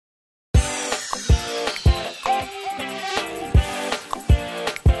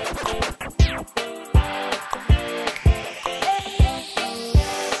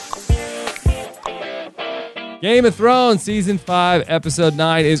Game of Thrones Season 5, Episode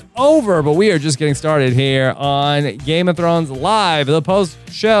 9 is over, but we are just getting started here on Game of Thrones Live, the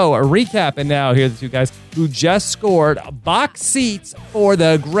post-show recap. And now here are the two guys who just scored box seats for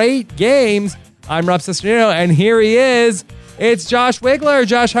the great games. I'm Rob Cesternino, and here he is. It's Josh Wigler.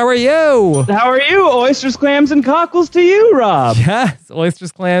 Josh, how are you? How are you? Oysters, clams, and cockles to you, Rob. Yes,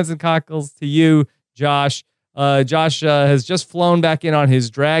 oysters, clams, and cockles to you, Josh. Josh has just flown back in on his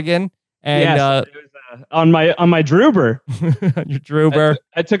dragon. And yes, it was, on my Druber. Your Druber.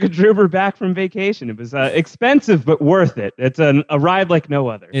 I took a Druber back from vacation. It was expensive, but worth it. It's a ride like no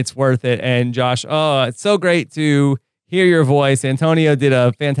other. It's worth it. And Josh, it's so great to hear your voice. Antonio did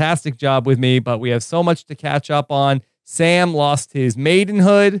a fantastic job with me, but we have so much to catch up on. Sam lost his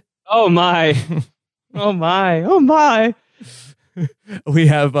maidenhood. Oh my. Oh my. Oh my. We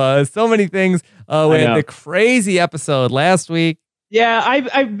have so many things. We had the crazy episode last week. Yeah,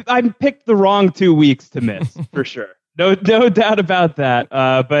 I picked the wrong 2 weeks to miss, for sure. No doubt about that.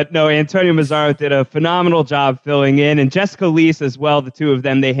 But no, Antonio Mazzaro did a phenomenal job filling in, and Jessica Leese as well. The two of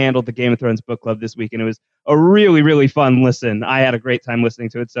them, they handled the Game of Thrones book club this week, and it was a really, really fun listen. I had a great time listening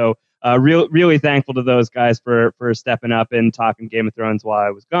to it, so really thankful to those guys for stepping up and talking Game of Thrones while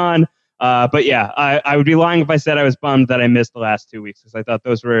I was gone. But yeah, I would be lying if I said I was bummed that I missed the last 2 weeks, because I thought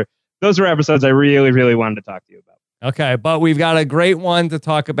those were episodes I really, really wanted to talk to you about. Okay, but we've got a great one to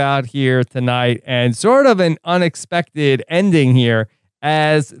talk about here tonight, and sort of an unexpected ending here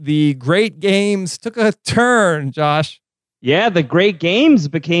as the Great Games took a turn, Josh. Yeah, the Great Games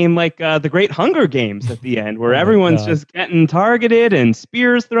became like the Great Hunger Games at the end, where everyone's just getting targeted and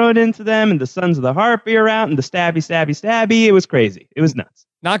spears thrown into them, and the Sons of the Harpy are out, and the stabby. It was crazy. It was nuts.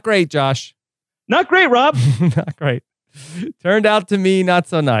 Not great, Josh. Not great, Rob. Not great. Turned out to me not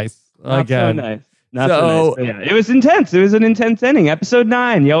so nice. Not so nice. Not so nice. Yeah, it was intense. It was an intense ending. Episode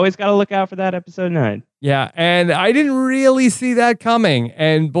 9. You always got to look out for that episode 9. Yeah, and I didn't really see that coming.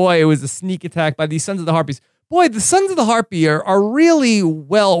 And boy, it was a sneak attack by these Sons of the Harpies. Boy, the Sons of the Harpy are really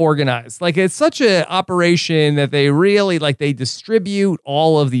well organized. Like, it's such an operation that they really, they distribute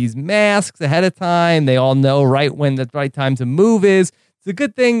all of these masks ahead of time. They all know right when the right time to move is. It's a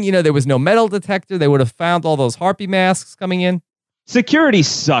good thing, there was no metal detector. They would have found all those Harpy masks coming in. Security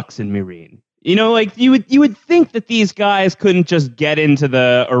sucks in Meereen. You would think that these guys couldn't just get into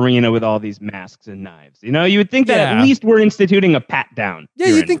the arena with all these masks and knives. You would think that at least we're instituting a pat down. Yeah,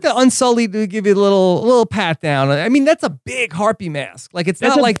 you'd think the Unsullied would give you a little pat down. I mean, that's a big Harpy mask. It's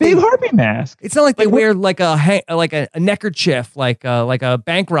not like a big Harpy mask. It's not like they wear like a neckerchief, like a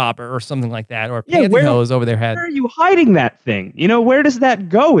bank robber or something like that, or pantyhose over their head. Where are you hiding that thing? Where does that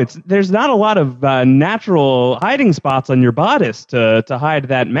go? There's not a lot of natural hiding spots on your bodice to hide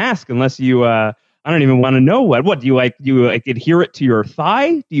that mask unless you. I don't even want to know what do you adhere it to your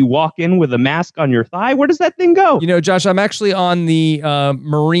thigh? Do you walk in with a mask on your thigh? Where does that thing go? Josh, I'm actually on the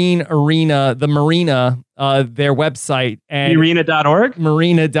Marine Arena, their website. And Marina.org?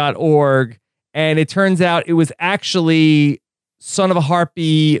 Marina.org. And it turns out it was actually Son of a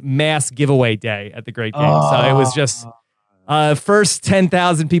Harpy mask giveaway day at the Great Games. So it was just first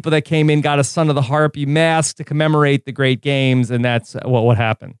 10,000 people that came in got a Son of the Harpy mask to commemorate the Great Games, and that's what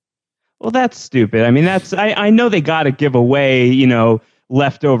happened. Well, that's stupid. I mean, I know they got to give away,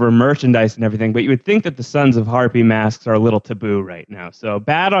 leftover merchandise and everything, but you would think that the Sons of Harpy masks are a little taboo right now. So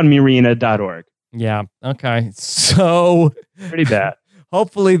bad on Marina.org. Yeah. Okay. So pretty bad.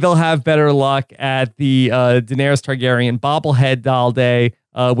 Hopefully they'll have better luck at the Daenerys Targaryen bobblehead doll day,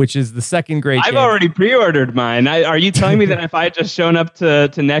 which is the second Great Game. I've already pre-ordered mine. Are you telling me that if I had just shown up to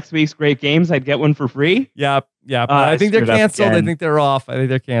next week's Great Games, I'd get one for free? Yeah. I think they're canceled. I think they're off. I think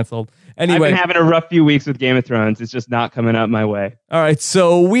they're canceled. Anyway, I've been having a rough few weeks with Game of Thrones. It's just not coming up my way. All right,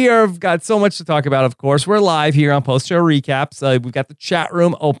 so we have got so much to talk about, of course. We're live here on Post Show Recaps. We've got the chat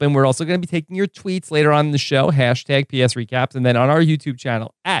room open. We're also going to be taking your tweets later on in the show, hashtag PS Recaps, and then on our YouTube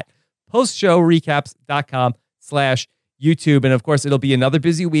channel at postshowrecaps.com/YouTube. And, of course, it'll be another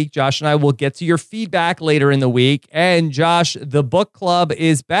busy week. Josh and I will get to your feedback later in the week. And, Josh, the book club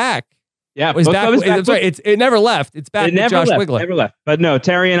is back. Yeah, book club is back. Sorry, it never left. It's back with Josh Wigler. Never left. But no,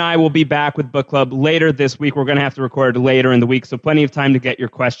 Terry and I will be back with book club later this week. We're going to have to record later in the week, so plenty of time to get your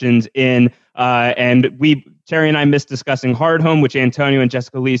questions in. And Terry and I missed discussing Hardhome, which Antonio and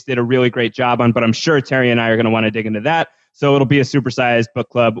Jessica Leese did a really great job on. But I'm sure Terry and I are going to want to dig into that. So it'll be a supersized book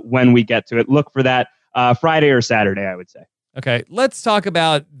club when we get to it. Look for that Friday or Saturday, I would say. Okay, let's talk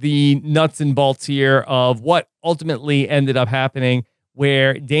about the nuts and bolts here of what ultimately ended up happening,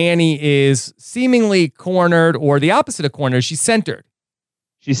 where Dany is seemingly cornered, or the opposite of cornered. She's centered.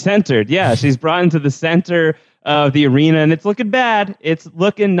 She's centered, yeah. She's brought into the center of the arena, and it's looking bad. It's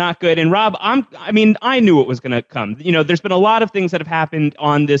looking not good. And Rob, I knew it was going to come. There's been a lot of things that have happened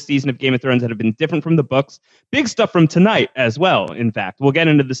on this season of Game of Thrones that have been different from the books. Big stuff from tonight as well. In fact, we'll get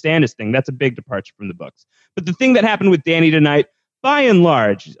into the Stannis thing. That's a big departure from the books. But the thing that happened with Dany tonight, by and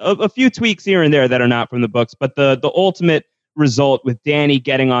large, a few tweaks here and there that are not from the books, but the ultimate result with Dany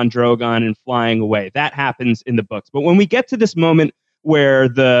getting on Drogon and flying away, that happens in the books. But when we get to this moment where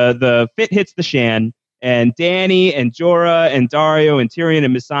the fit hits the shan, and Dany and Jorah and Daario and Tyrion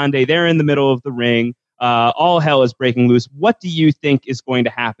and Missandei, they're in the middle of the ring. All hell is breaking loose. What do you think is going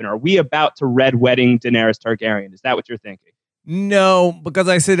to happen? Are we about to red wedding Daenerys Targaryen? Is that what you're thinking? No, because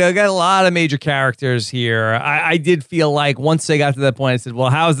I said I got a lot of major characters here. I did feel like once they got to that point, I said,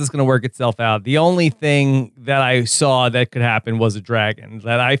 well, how is this going to work itself out? The only thing that I saw that could happen was a dragon.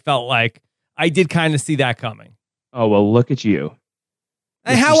 That I felt like I did kind of see that coming. Oh, well, look at you.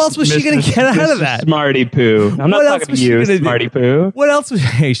 And how else was she going to get out of that? Smarty Poo. I'm not talking to you, Smarty Poo. What else was...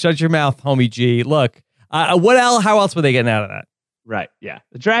 Hey, shut your mouth, homie G. Look, what else? How else were they getting out of that? Right, yeah.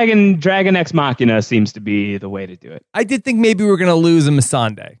 The Dragon Ex Machina seems to be the way to do it. I did think maybe we were going to lose a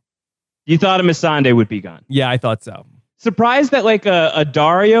Missandei. You thought a Missandei would be gone? Yeah, I thought so. Surprised that like a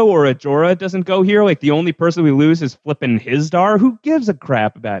Daario or a Jorah doesn't go here. Like the only person we lose is flipping Hizdahr. Who gives a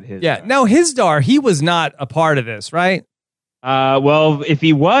crap about Hizdahr? Yeah, no, Hizdahr, he was not a part of this, right? Well, if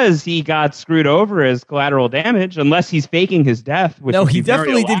he was, he got screwed over as collateral damage, unless he's faking his death. No, he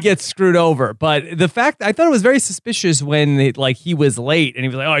definitely did get screwed over. But the fact, I thought it was very suspicious when he was late and he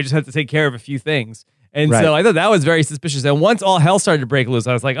was like, oh, I just had to take care of a few things. And so I thought that was very suspicious. And once all hell started to break loose,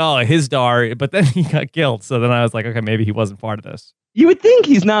 I was like, oh, Hizdahr. But then he got killed. So then I was like, okay, maybe he wasn't part of this. You would think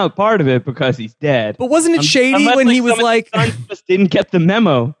he's not part of it because he's dead. But wasn't it shady when he was like... just didn't get the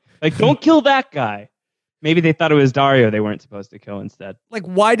memo. Like, don't kill that guy. Maybe they thought it was Daario they weren't supposed to kill instead. Like,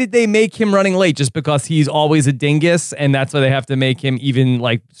 why did they make him running late? Just because he's always a dingus, and that's why they have to make him even,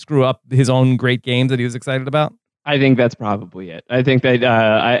 like, screw up his own great games that he was excited about? I think that's probably it. I think that,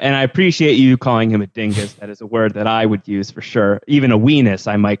 I appreciate you calling him a dingus. That is a word that I would use for sure. Even a weenus,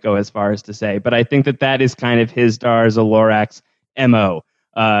 I might go as far as to say. But I think that is kind of Hizdahr Zalorak's MO,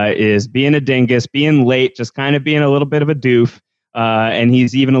 is being a dingus, being late, just kind of being a little bit of a doof, and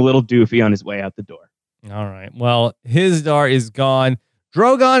he's even a little doofy on his way out the door. All right. Well, Hizdahr is gone.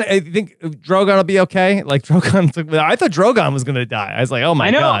 Drogon, I think Drogon will be okay. Like, I thought Drogon was going to die. I was like, oh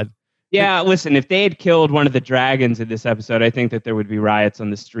my God. Yeah, listen, if they had killed one of the dragons in this episode, I think that there would be riots on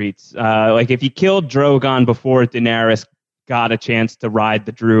the streets. Like, if you killed Drogon before Daenerys got a chance to ride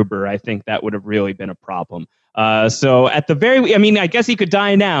the Druber, I think that would have really been a problem. So at the very, I guess he could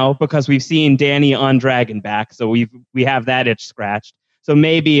die now because we've seen Dany on Dragonback, so we have that itch scratched. So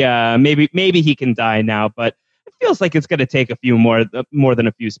maybe he can die now, but it feels like it's going to take a few more than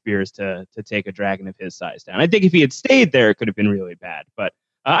a few spears to take a dragon of his size down. I think if he had stayed there, it could have been really bad. But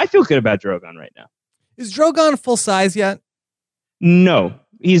I feel good about Drogon right now. Is Drogon full size yet? No,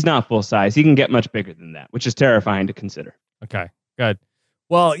 he's not full size. He can get much bigger than that, which is terrifying to consider. Okay, good.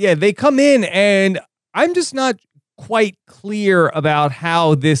 Well, yeah, they come in, and I'm just not quite clear about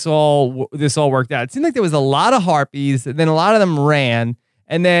how this all worked out. It seemed like there was a lot of harpies, and then a lot of them ran,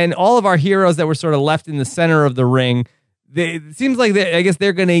 and then all of our heroes that were sort of left in the center of the ring, it seems like I guess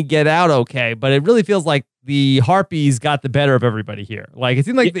they're going to get out okay, but it really feels like the harpies got the better of everybody here. Like, it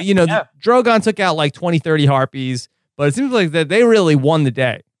seemed like Drogon took out like 20, 30 harpies, but it seems like that they really won the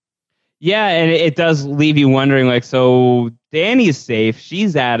day. Yeah, and it does leave you wondering, like, so Dany's safe,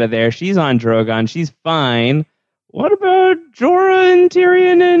 she's out of there, she's on Drogon, she's fine. What about Jorah and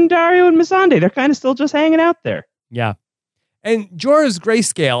Tyrion and Daario and Missandei? They're kind of still just hanging out there. Yeah. And Jorah's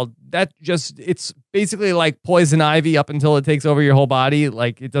grayscale, it's basically like poison ivy up until it takes over your whole body.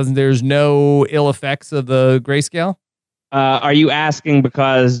 Like, there's no ill effects of the grayscale. Are you asking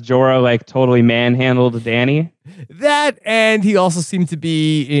because Jorah like totally manhandled Dany? That, and he also seemed to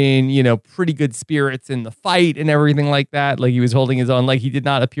be in, pretty good spirits in the fight and everything like that. Like, he was holding his own, like he did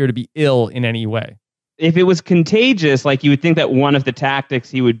not appear to be ill in any way. If it was contagious, like, you would think that one of the tactics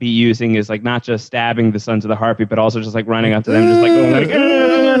he would be using is like not just stabbing the Sons of the Harpy, but also just like running up to them, just like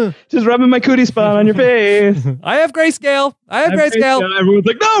going like, just rubbing my cootie spot on your face. I have grayscale. Everyone's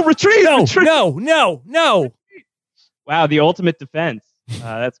like, no, retreat. No. Wow, the ultimate defense.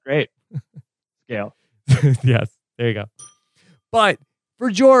 That's great. Scale. Yes, there you go. But for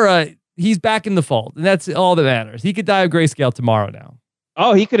Jorah, he's back in the fold, and that's all that matters. He could die of grayscale tomorrow now.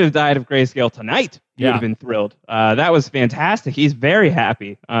 Oh, he could have died of grayscale tonight. He would have been thrilled. That was fantastic. He's very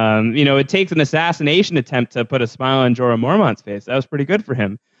happy. It takes an assassination attempt to put a smile on Jorah Mormont's face. That was pretty good for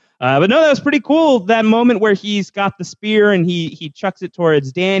him. But no, that was pretty cool. That moment where he's got the spear and he chucks it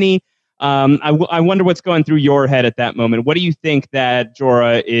towards Dany. I wonder what's going through your head at that moment. What do you think that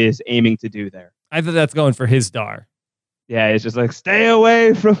Jorah is aiming to do there? I thought that's going for his Dar. Yeah, it's just like, stay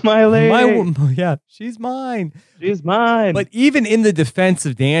away from my lady. Yeah, she's mine. She's mine. But even in the defense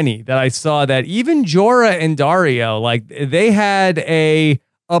of Dany, that I saw that even Jorah and Daario, like they had a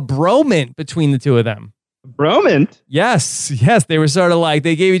bromance between the two of them. Bromance? Yes, they were sort of like,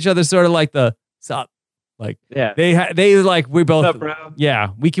 they gave each other sort of like the sup. Like, yeah, they like, we both, what's up, bro?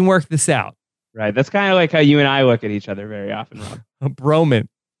 Yeah, we can work this out. Right. That's kind of like how you and I look at each other very often, Rob. A bromance.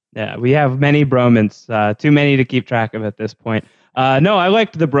 Yeah, we have many bromance, too many to keep track of at this point. No, I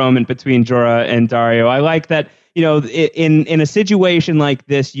liked the bromance between Jorah and Daario. I like that, in a situation like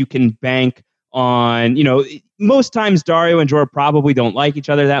this, you can bank on, most times Daario and Jorah probably don't like each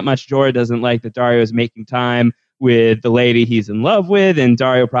other that much. Jorah doesn't like that Daario is making time with the lady he's in love with, and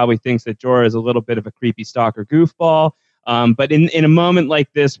Daario probably thinks that Jorah is a little bit of a creepy stalker goofball. But in a moment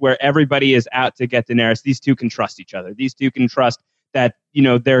like this where everybody is out to get Daenerys, these two can trust each other. These two can trust that,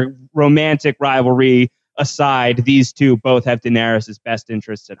 their romantic rivalry aside, these two both have Daenerys' best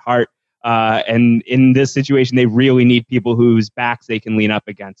interests at heart. And in this situation, they really need people whose backs they can lean up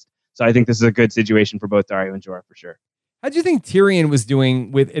against. So I think this is a good situation for both Daario and Jorah for sure. How do you think Tyrion was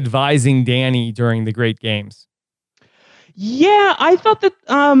doing with advising Dany during the Great Games? Yeah, I thought that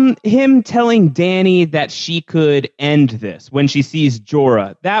him telling Dany that she could end this when she sees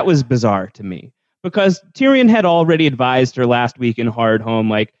Jorah, that was bizarre to me. Because Tyrion had already advised her last week in Hardhome,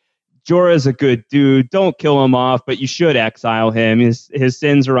 like, Jorah's a good dude, don't kill him off, but you should exile him. His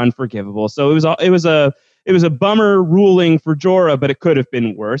sins are unforgivable. So it was a bummer ruling for Jorah, but it could have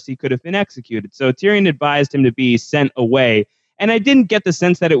been worse. He could have been executed. So Tyrion advised him to be sent away. And I didn't get the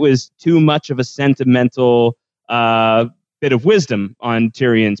sense that it was too much of a sentimental bit of wisdom on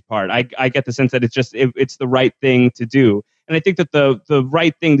Tyrion's part. I get the sense that it's the right thing to do. And I think that the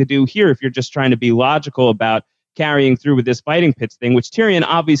right thing to do here, if you're just trying to be logical about carrying through with this fighting pits thing, which Tyrion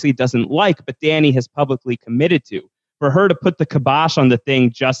obviously doesn't like, but Dany has publicly committed to, for her to put the kibosh on the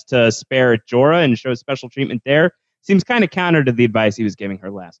thing just to spare Jorah and show special treatment there, seems kind of counter to the advice he was giving her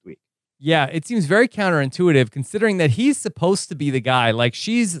last week. Yeah, it seems very counterintuitive considering that he's supposed to be the guy. Like,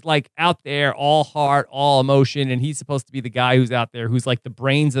 she's like out there, all heart, all emotion, and he's supposed to be the guy who's out there, who's like the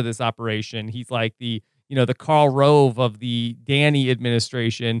brains of this operation. He's like the Karl Rove of the Dany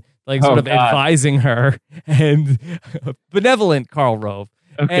administration, like sort of advising her, and benevolent Karl Rove.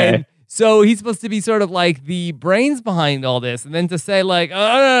 Okay. And so he's supposed to be sort of like the brains behind all this, and then to say like, oh,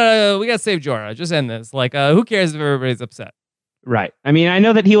 no, we got to save Jorah, just end this. Like, who cares if everybody's upset? Right. I mean, I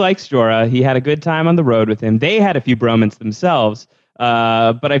know that he likes Jorah. He had a good time on the road with him. They had a few bromance themselves,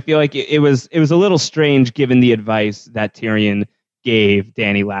 but I feel like it was a little strange given the advice that Tyrion gave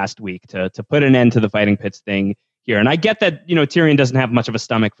Dany last week to put an end to the fighting pits thing here. And I get that, Tyrion doesn't have much of a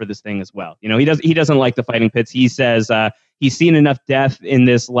stomach for this thing as well. He doesn't like the fighting pits. He says he's seen enough death in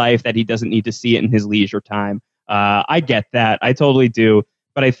this life that he doesn't need to see it in his leisure time. I get that. I totally do.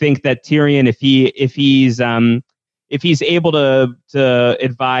 But I think that Tyrion, if he's able to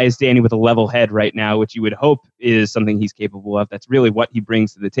advise Dany with a level head right now, which you would hope is something he's capable of, that's really what he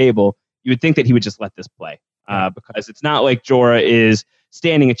brings to the table, you would think that he would just let this play. Because it's not like Jorah is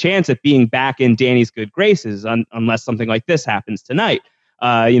standing a chance at being back in Dany's good graces unless something like this happens tonight.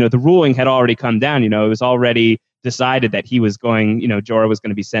 The ruling had already come down. It was already decided that he was going, Jorah was going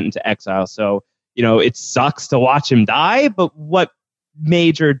to be sent into exile. So, it sucks to watch him die, but what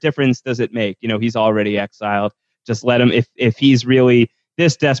major difference does it make? He's already exiled. Just let him, if he's really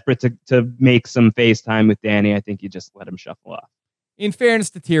this desperate to make some FaceTime with Dany, I think you just let him shuffle off. In fairness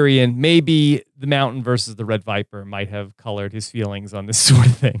to Tyrion, maybe the Mountain versus the Red Viper might have colored his feelings on this sort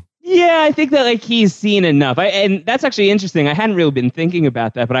of thing. Yeah, I think that he's seen enough. And that's actually interesting. I hadn't really been thinking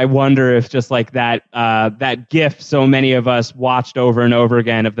about that, but I wonder if just like that GIF so many of us watched over and over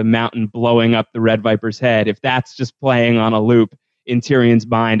again of the Mountain blowing up the Red Viper's head, if that's just playing on a loop in Tyrion's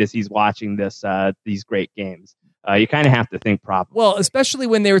mind as he's watching these great games. You kind of have to think properly. Well, especially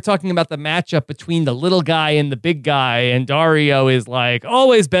when they were talking about the matchup between the little guy and the big guy, and Daario is like,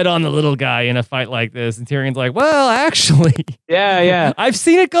 always bet on the little guy in a fight like this. And Tyrion's like, well, actually, yeah, I've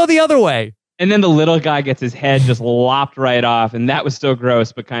seen it go the other way. And then the little guy gets his head just lopped right off, and that was still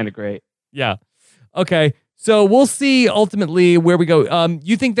gross, but kind of great. Yeah. Okay. So we'll see ultimately where we go.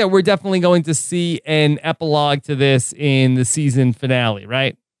 You think that we're definitely going to see an epilogue to this in the season finale,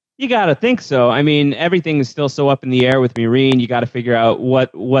 right? You got to think so. I mean, everything is still so up in the air with Meereen. You got to figure out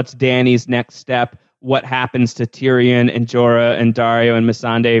what's Dany's next step, what happens to Tyrion and Jorah and Daario and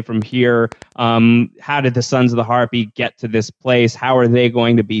Missandei from here. How did the Sons of the Harpy get to this place? How are they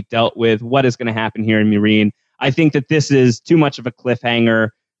going to be dealt with? What is going to happen here in Meereen? I think that this is too much of a cliffhanger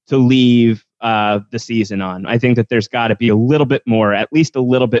to leave the season on. I think that there's got to be a little bit more, at least a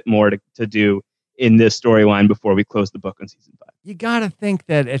little bit more to do in this storyline before we close the book on season 5. You got to think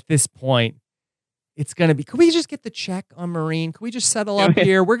that at this point, it's going to be, can we just get the check on Marine? Can we just settle up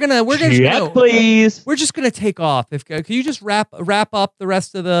here? We're please. We're just going to take off. Can you just wrap up the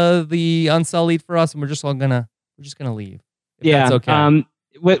rest of the Unsullied for us? And we're just going to leave. That's okay.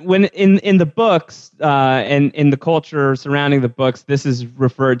 When in the books and in the culture surrounding the books, this is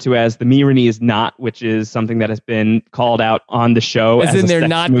referred to as the Myrni is not, which is something that has been called out on the show. As in they're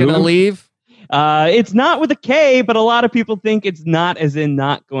not going to leave? It's not with a K, but a lot of people think it's not as in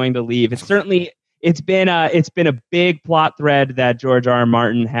not going to leave. It's certainly it's been a big plot thread that George R. R.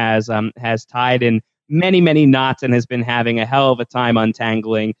 Martin has tied in many knots and has been having a hell of a time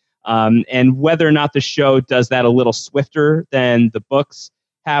untangling. And whether or not the show does that a little swifter than the books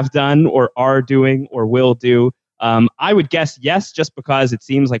have done or are doing or will do, I would guess yes, just because it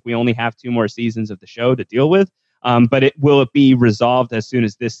seems like we only have 2 more seasons of the show to deal with. But will it be resolved as soon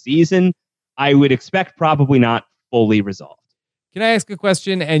as this season? I would expect probably not fully resolved. Can I ask a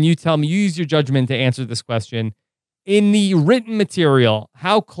question? And you tell me, you use your judgment to answer this question. In the written material,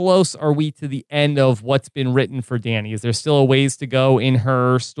 how close are we to the end of what's been written for Dany? Is there still a ways to go in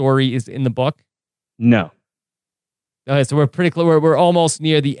her story is in the book? No. Okay, so we're pretty close. We're almost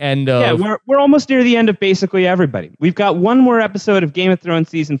near the end of... Yeah, we're almost near the end of basically everybody. We've got 1 more episode of Game of Thrones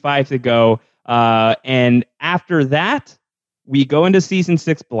Season 5 to go. And after that, we go into Season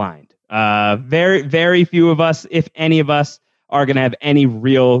 6 blind. Very, very few of us, if any of us, are going to have any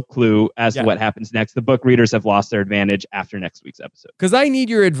real clue as to what happens next. The book readers have lost their advantage after next week's episode. Because I need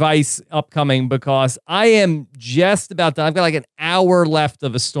your advice upcoming, because I am just about done. I've got like an hour left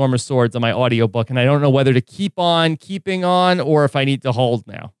of A Storm of Swords on my audiobook, and I don't know whether to keep on keeping on or if I need to hold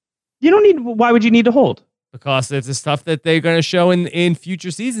now. You don't need... Why would you need to hold? Because it's the stuff that they're going to show in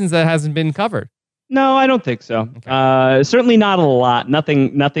future seasons that hasn't been covered. No, I don't think so. Okay. Certainly not a lot.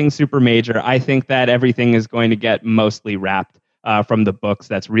 Nothing super major. I think that everything is going to get mostly wrapped from the books.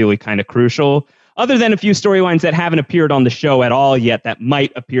 That's really kind of crucial. Other than a few storylines that haven't appeared on the show at all yet that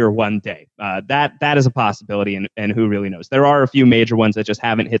might appear one day. That is a possibility, and who really knows? There are a few major ones that just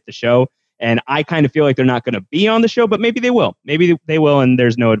haven't hit the show, and I kind of feel like they're not going to be on the show, but maybe they will. Maybe they will, and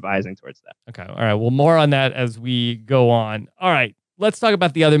there's no advising towards that. Okay, all right. Well, more on that as we go on. All right. Let's talk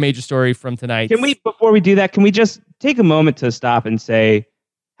about the other major story from tonight. Before we do that, can we just take a moment to stop and say,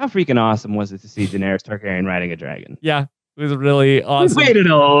 how freaking awesome was it to see Daenerys Targaryen riding a dragon? Yeah, it was really awesome. We waited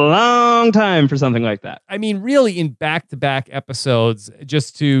a long time for something like that. I mean, really, in back-to-back episodes,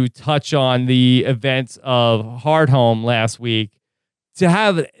 just to touch on the events of Hardhome last week, to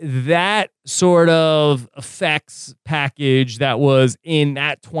have that sort of effects package that was in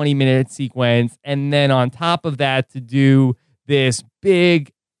that 20-minute sequence, and then on top of that, to do this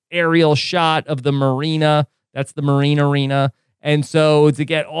big aerial shot of the marina. That's the Marine Arena. And so to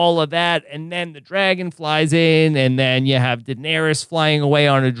get all of that, and then the dragon flies in, and then you have Daenerys flying away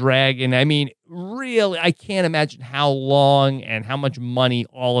on a dragon. I mean, really, I can't imagine how long and how much money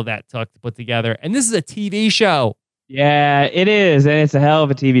all of that took to put together. And this is a TV show. Yeah, it is. And it's a hell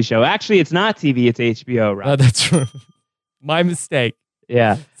of a TV show. Actually, it's not TV. It's HBO, right? Oh, that's true. My mistake.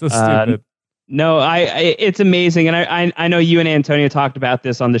 Yeah. So stupid. No, it's amazing. And I know you and Antonio talked about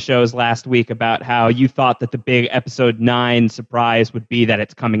this on the shows last week about how you thought that the big episode 9 surprise would be that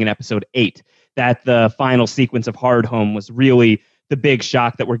it's coming in episode 8, that the final sequence of Hardhome was really the big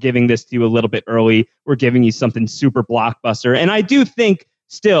shock, that we're giving this to you a little bit early. We're giving you something super blockbuster. And I do think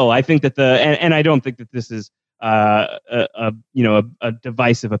I think that and I don't think that this is a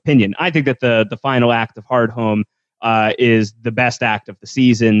divisive opinion. I think that the final act of Hardhome is the best act of the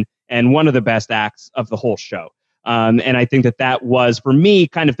season and one of the best acts of the whole show. And I think that was, for me,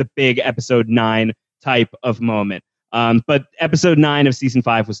 kind of the big episode 9 type of moment. But episode 9 of season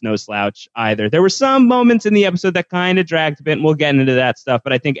 5 was no slouch either. There were some moments in the episode that kind of dragged a bit, and we'll get into that stuff.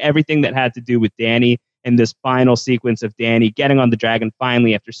 But I think everything that had to do with Dany and this final sequence of Dany getting on the dragon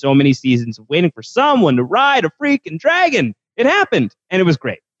finally after so many seasons of waiting for someone to ride a freaking dragon, it happened. And it was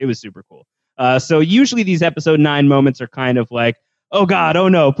great. It was super cool. So usually these episode 9 moments are kind of like, oh God, oh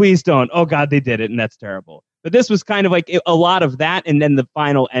no, please don't. Oh God, they did it, and that's terrible. But this was kind of like a lot of that, and then the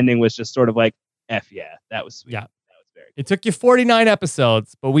final ending was just sort of like, F yeah, that was sweet. Yeah. That was very cool. It took you 49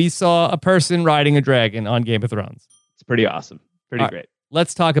 episodes, but we saw a person riding a dragon on Game of Thrones. It's pretty awesome. Pretty great.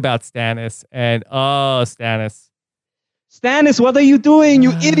 Let's talk about Stannis. And Stannis. Stannis, what are you doing,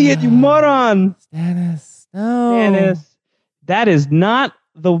 you idiot, you moron? Stannis, no. Stannis. That is not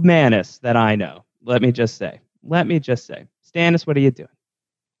the Manus that I know. Let me just say. Stannis, what are you doing?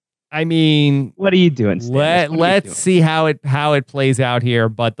 I mean, what are you doing, Stannis? let's see how it plays out here.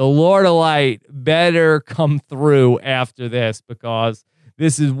 But the Lord of Light better come through after this, because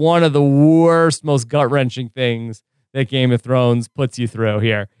this is one of the worst, most gut-wrenching things that Game of Thrones puts you through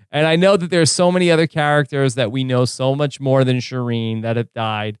here. And I know that there's so many other characters that we know so much more than Shireen that have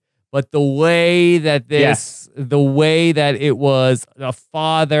died. But the way that the way that it was a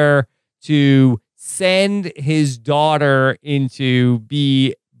father to send his daughter into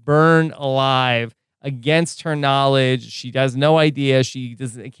be burned alive against her knowledge. She has no idea. She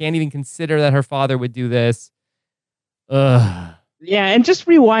can't even consider that her father would do this. Ugh. Yeah, and just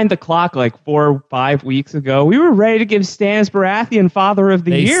rewind the clock like 4 or 5 weeks ago. We were ready to give Stannis Baratheon Father of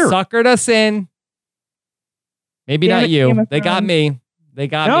the Year. They suckered us in. Maybe not you. They got me. They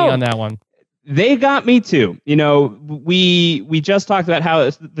got me on that one. They got me too. You know, we just talked about how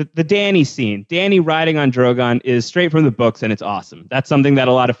the Dany scene, Dany riding on Drogon, is straight from the books, and it's awesome. That's something that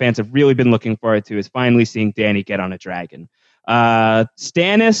a lot of fans have really been looking forward to, is finally seeing Dany get on a dragon.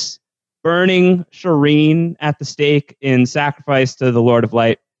 Stannis burning Shireen at the stake in sacrifice to the Lord of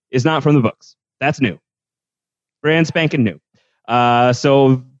Light is not from the books. That's new. Brand spanking new.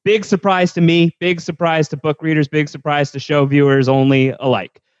 So big surprise to me, big surprise to book readers, big surprise to show viewers only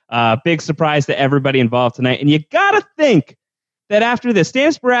alike. Big surprise to everybody involved tonight. And you gotta think that after this,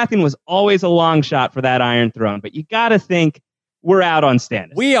 Stannis Baratheon was always a long shot for that Iron Throne, but you gotta think we're out on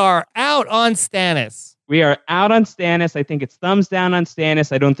Stannis. We are out on Stannis. We are out on Stannis. I think it's thumbs down on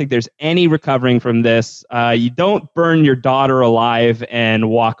Stannis. I don't think there's any recovering from this. You don't burn your daughter alive and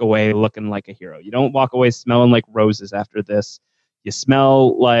walk away looking like a hero. You don't walk away smelling like roses after this. You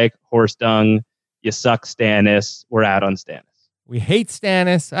smell like horse dung. You suck Stannis. We're out on Stannis. We hate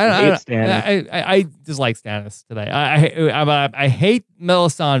Stannis. I dislike Stannis today. I hate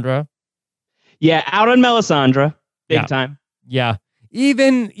Melisandre. Yeah, out on Melisandre. Big time. Yeah.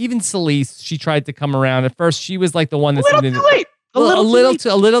 Even Selyse, she tried to come around. At first, she was like the one that a little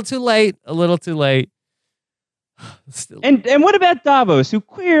too late. Still. And what about Davos, who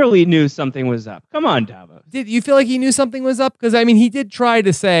clearly knew something was up? Come on, Davos. Did you feel like he knew something was up? Because, I mean, he did try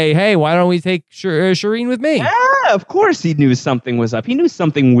to say, hey, why don't we take Shireen with me? Yeah, of course he knew something was up. He knew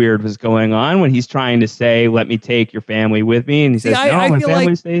something weird was going on when he's trying to say, let me take your family with me. And he says, no, my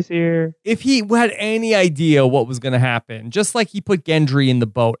family stays here. If he had any idea what was going to happen, just like he put Gendry in the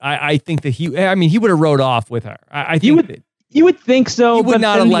boat, I think that he would have rowed off with her. You would think so. He would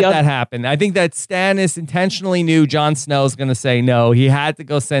not have let that happen. I think that Stannis intentionally knew Jon Snow was going to say no. He had to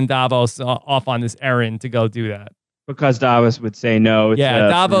go send Davos off on this errand to go do that. Because Davos would say no.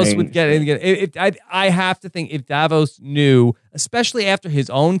 Davos would get it. I have to think if Davos knew, especially after his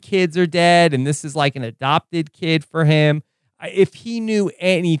own kids are dead, and this is like an adopted kid for him, if he knew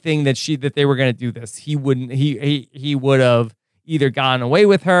anything that they were going to do this, he wouldn't. He would have either gone away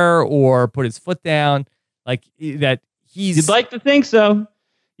with her or put his foot down, like that. You'd like to think so.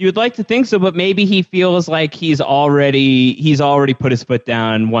 You would like to think so, but maybe he feels like he's already put his foot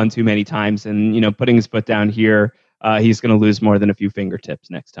down one too many times, and putting his foot down here, he's going to lose more than a few fingertips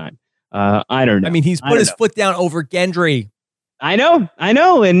next time. I don't know. I mean, he's put his foot down over Gendry. I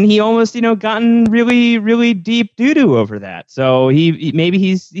know, and he almost gotten really, really deep doo-doo over that. So maybe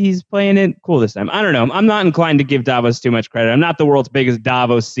he's playing it cool this time. I don't know. I'm not inclined to give Davos too much credit. I'm not the world's biggest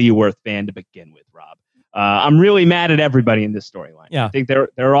Davos Seaworth fan to begin with, Rob. I'm really mad at everybody in this storyline. Yeah. I think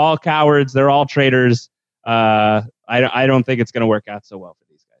they're all cowards. They're all traitors. I don't think it's going to work out so well for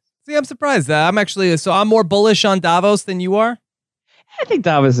these guys. See, I'm surprised. I'm more bullish on Davos than you are. I think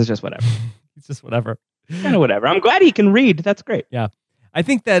Davos is just whatever. It's just whatever. Kind of whatever. I'm glad he can read. That's great. Yeah. I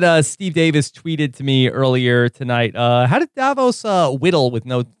think that Steve Davis tweeted to me earlier tonight, how did Davos whittle with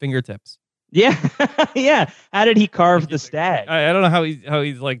no fingertips? Yeah. Yeah. How did he carve the stag? I don't know how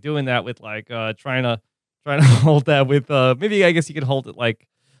he's like doing that with like trying to hold that with maybe I guess you could hold it like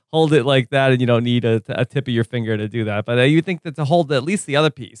that, and you don't need a tip of your finger to do that. But you think that to hold at least the other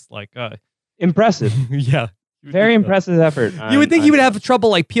piece, like impressive. Yeah, very impressive effort. You would think he would have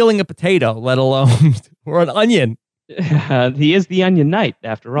trouble like peeling a potato, let alone or an onion. He is the Onion Knight,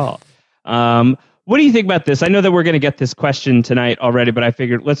 after all. What do you think about this? I know that we're going to get this question tonight already, but I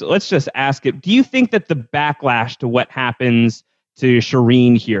figured let's just ask it. Do you think that the backlash to what happens to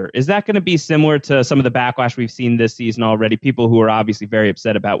Shireen here, is that going to be similar to some of the backlash we've seen this season already? People who are obviously very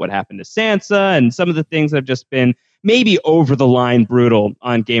upset about what happened to Sansa and some of the things that have just been maybe over the line brutal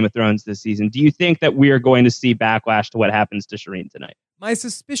on Game of Thrones this season. Do you think that we are going to see backlash to what happens to Shireen tonight? My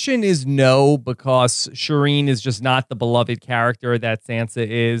suspicion is no, because Shireen is just not the beloved character that Sansa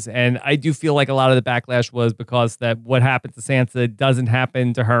is. And I do feel like a lot of the backlash was because that what happened to Sansa doesn't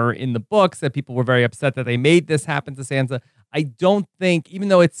happen to her in the books, that people were very upset that they made this happen to Sansa. I don't think, even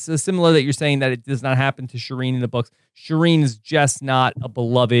though it's similar that you're saying that it does not happen to Shireen in the books, Shireen is just not a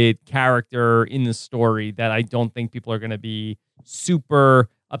beloved character in the story that I don't think people are going to be super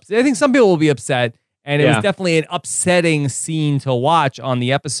upset. I think some people will be upset, and it was definitely an upsetting scene to watch on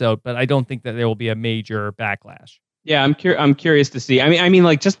the episode, but I don't think that there will be a major backlash. Yeah, I'm curious to see. I mean,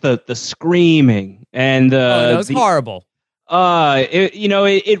 like just the screaming and it was horrible.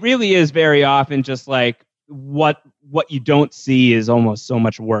 It really is very often just like what you don't see is almost so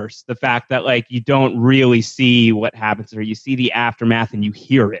much worse. The fact that like you don't really see what happens, or you see the aftermath and you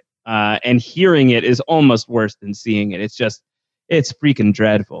hear it, and hearing it is almost worse than seeing it. It's freaking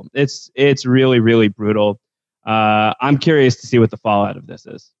dreadful. It's really, really brutal. I'm curious to see what the fallout of this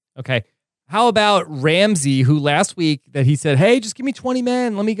is. Okay. How about Ramsay, who last week that he said, hey, just give me 20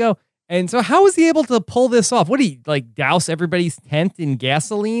 men, let me go. And so how was he able to pull this off? What did he, like, douse everybody's tent in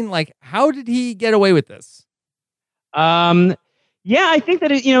gasoline? Like, how did he get away with this? Yeah, I think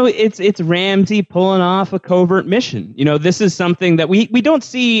that it's Ramsay pulling off a covert mission. This is something that we don't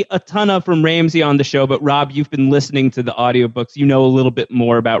see a ton of from Ramsay on the show, but Rob, you've been listening to the audiobooks. You know a little bit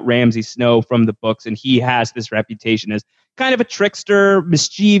more about Ramsay Snow from the books, and he has this reputation as kind of a trickster,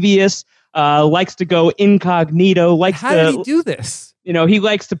 mischievous, likes to go incognito. How did he do this? He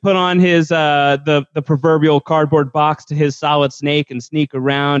likes to put on his the proverbial cardboard box to his solid snake and sneak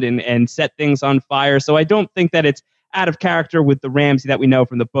around and set things on fire. So I don't think that it's out of character with the Ramsay that we know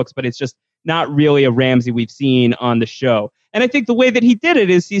from the books, but it's just not really a Ramsay we've seen on the show. And I think the way that he did it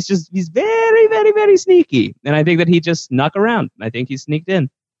is he's very, very, very sneaky. And I think that he just snuck around. I think he sneaked in.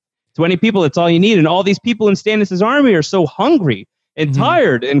 20 people, that's all you need. And all these people in Stannis' army are so hungry and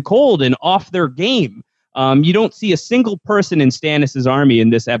tired and cold and off their game. You don't see a single person in Stannis' army in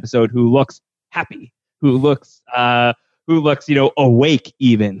this episode who looks happy, who looks awake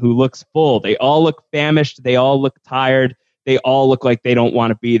even, who looks full. They all look famished. They all look tired. They all look like they don't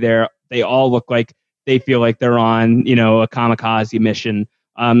want to be there. They all look like they feel like they're on, a kamikaze mission.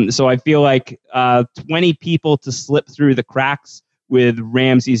 So I feel like 20 people to slip through the cracks with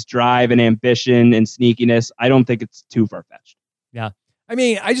Ramsay's drive and ambition and sneakiness, I don't think it's too far-fetched. Yeah. I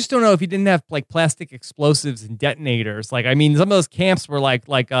mean, I just don't know if he didn't have like plastic explosives and detonators. Like, I mean, some of those camps were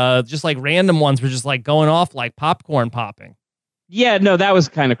just like random ones were just like going off like popcorn popping. Yeah, no, that was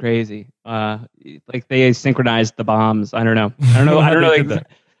kind of crazy. Like they synchronized the bombs. I don't know. I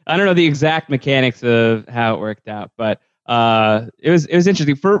don't know the exact mechanics of how it worked out, but it was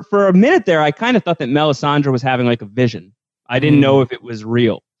interesting. For a minute there, I kind of thought that Melisandre was having like a vision. I didn't know if it was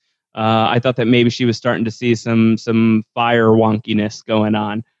real. I thought that maybe she was starting to see some fire wonkiness going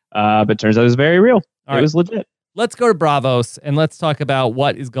on, but turns out it was very real. It was legit. Let's go to Braavos and let's talk about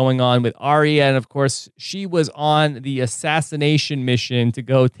what is going on with Arya. And of course, she was on the assassination mission to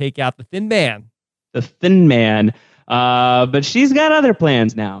go take out the Thin Man. The Thin Man. But she's got other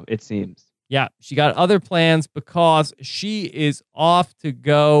plans now, it seems. Yeah, she got other plans because she is off to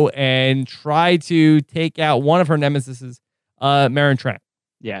go and try to take out one of her nemesis, Meryn Trant.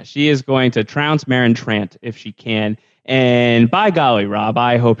 Yeah, she is going to trounce Meryn Trant if she can. And by golly, Rob,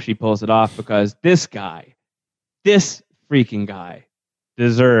 I hope she pulls it off because this freaking guy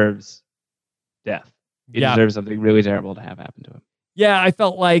deserves death. He deserves something really terrible to have happen to him. Yeah, I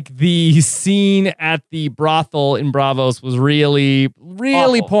felt like the scene at the brothel in Braavos was really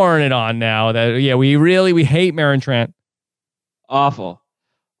awful. Pouring it on now. That we hate Meryn Trant. Awful.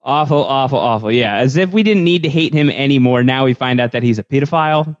 Yeah, as if we didn't need to hate him anymore. Now we find out that he's a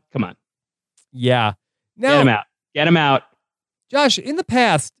pedophile. Come on. Yeah. Now, Get him out. Josh, in the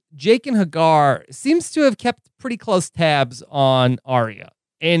past, Jaqen H'ghar seems to have kept pretty close tabs on Arya.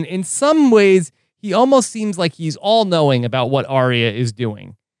 And in some ways, he almost seems like he's all-knowing about what Arya is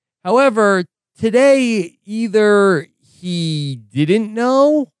doing. However, today, either he didn't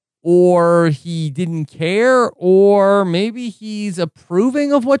know, or he didn't care, or maybe he's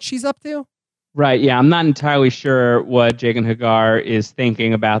approving of what she's up to? Right, yeah. I'm not entirely sure what Jaqen H'ghar is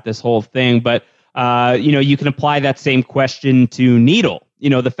thinking about this whole thing, but, you can apply that same question to Needle.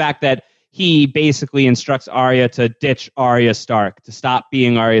 The fact that he basically instructs Arya to ditch Arya Stark, to stop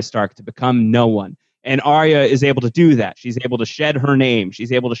being Arya Stark, to become no one. And Arya is able to do that. She's able to shed her name.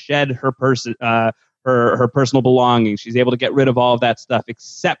 She's able to shed her her personal belongings. She's able to get rid of all of that stuff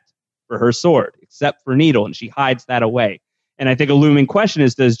except for her sword, except for Needle, and she hides that away. And I think a looming question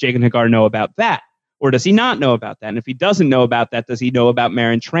is, does Jaqen H'ghar know about that? Or does he not know about that? And if he doesn't know about that, does he know about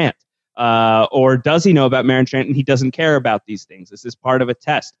Meryn Trant? Or does he know about Meryn Trant and he doesn't care about these things? Is this part of a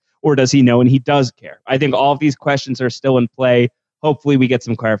test? Or does he know and he does care? I think all of these questions are still in play. Hopefully we get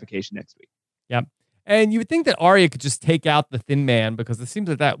some clarification next week. Yep. And you would think that Arya could just take out the Thin Man because it seems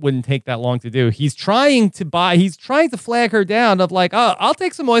like that wouldn't take that long to do. He's trying to flag her down of like, oh, I'll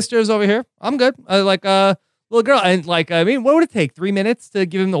take some oysters over here. I'm good. Little girl. And like, I mean, what would it take? 3 minutes to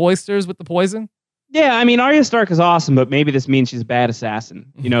give him the oysters with the poison? Yeah, I mean, Arya Stark is awesome, but maybe this means she's a bad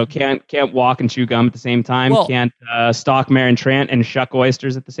assassin. You know, can't walk and chew gum at the same time. Well, can't stalk Meryn Trant and shuck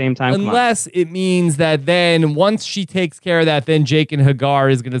oysters at the same time. Unless it means that then once she takes care of that, then Jake and Hagar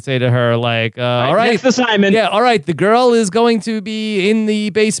is going to say to her, like, all right. Next assignment. Yeah, all right. The girl is going to be in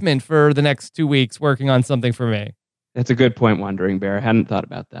the basement for the next 2 weeks working on something for me. That's a good point, Wandering Bear. I hadn't thought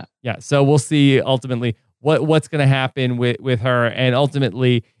about that. Yeah, so we'll see ultimately what's going to happen with her, and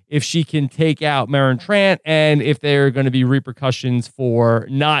ultimately if she can take out Meryn Trant, and if there are going to be repercussions for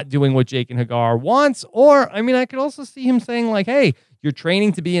not doing what Jake and Hagar wants. Or, I mean, I could also see him saying like, hey, you're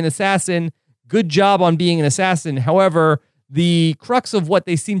training to be an assassin. Good job on being an assassin. However, the crux of what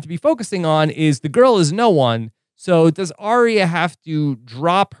they seem to be focusing on is the girl is no one. So does Arya have to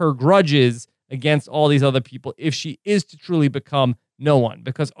drop her grudges against all these other people if she is to truly become no one?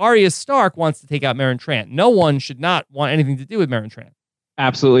 Because Arya Stark wants to take out Meryn Trant. No one should not want anything to do with Meryn Trant.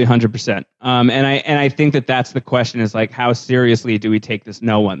 Absolutely, 100%. And I think that's the question is like, how seriously do we take this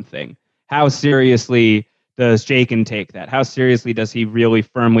no one thing? How seriously does Jaqen take that? How seriously does he really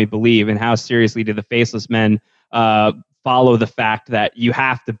firmly believe? And how seriously do the Faceless Men follow the fact that you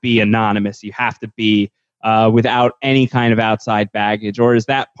have to be anonymous? You have to be without any kind of outside baggage, or is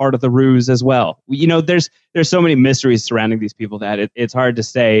that part of the ruse as well? You know, there's so many mysteries surrounding these people that it's hard to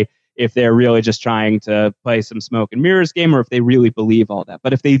say if they're really just trying to play some smoke and mirrors game, or if they really believe all that.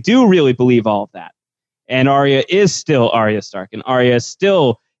 But if they do really believe all of that, and Arya is still Arya Stark, and Arya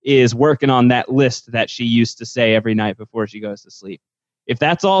still is working on that list that she used to say every night before she goes to sleep, if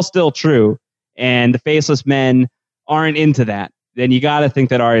that's all still true, and the Faceless Men aren't into that, then you got to think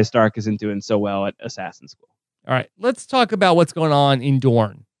that Arya Stark isn't doing so well at Assassin School. All right, let's talk about what's going on in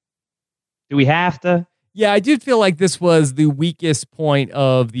Dorne. Do we have to? Yeah, I do feel like this was the weakest point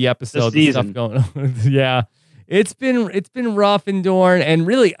of the episode. The stuff going on. Yeah, it's been rough in Dorne, and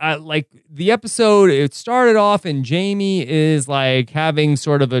really, like the episode. It started off, and Jaime is like having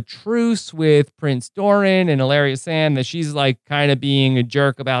sort of a truce with Prince Doran and Ellaria Sand, that she's like kind of being a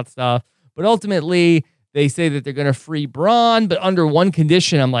jerk about stuff. But ultimately, they say that they're going to free Bronn, but under one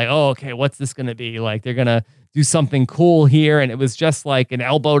condition. I'm like, oh, okay, what's this going to be? Like they're going to do something cool here, and it was just like an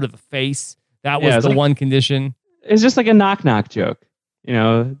elbow to the face. That was the like, one condition. It's just like a knock-knock joke. You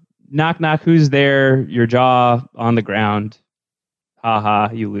know, knock-knock, who's there? Your jaw on the ground.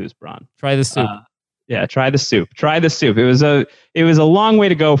 Ha-ha, you lose, Bronn. Try the soup. Yeah, try the soup. Try the soup. It was a long way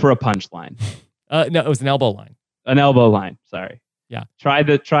to go for a punchline. No, it was an elbow line. An elbow line, sorry. Yeah. Try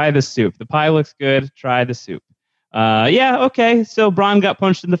the soup. The pie looks good. Try the soup. Yeah, okay. So Bronn got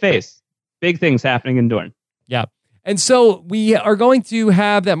punched in the face. Big things happening in Dorne. Yeah. And so we are going to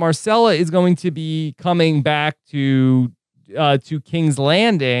have that Myrcella is going to be coming back to King's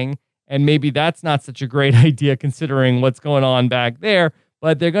Landing, and maybe that's not such a great idea considering what's going on back there.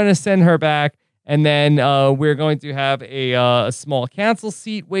 But they're going to send her back, and then we're going to have a small council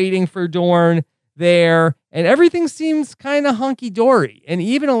seat waiting for Dorne there, and everything seems kind of hunky dory, and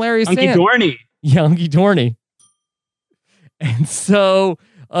even Ellaria Sand. Hunky dorny. Yeah, hunky dorny. And so.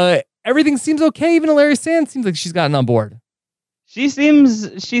 Everything seems okay. Even Ellaria Sand seems like she's gotten on board. She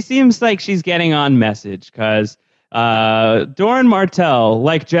seems like she's getting on message because Doran Martell,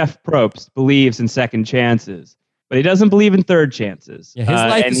 like Jeff Probst, believes in second chances, but he doesn't believe in third chances. Yeah, his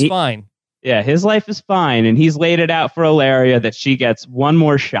life is fine. Yeah, his life is fine, and he's laid it out for Ellaria that she gets one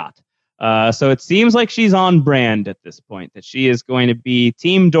more shot. So it seems like she's on brand at this point, that she is going to be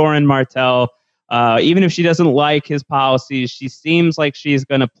Team Doran Martell. Even if she doesn't like his policies, she seems like she's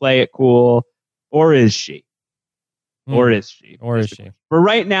going to play it cool. Or is she? Or is she? Or is she? But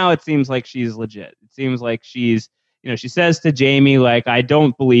right now, it seems like she's legit. It seems like she's, she says to Jaime, like, I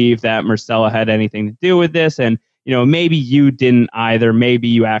don't believe that Myrcella had anything to do with this. And, maybe you didn't either. Maybe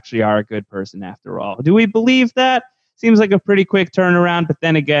you actually are a good person after all. Do we believe that? Seems like a pretty quick turnaround. But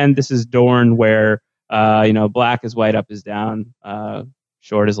then again, this is Dorne where, black is white, up is down,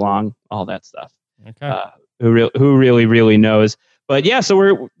 short is long, all that stuff. Okay. Who really knows? But yeah, so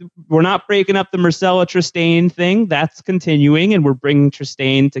we're not breaking up the Myrcella Trystane thing. That's continuing, and we're bringing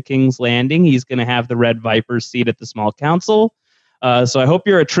Trystane to King's Landing. He's going to have the Red Viper's seat at the Small Council. So I hope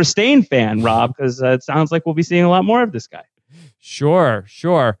you're a Trystane fan, Rob, because it sounds like we'll be seeing a lot more of this guy. Sure.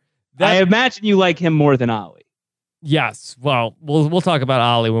 I imagine you like him more than Ollie. Yes. Well, we'll talk about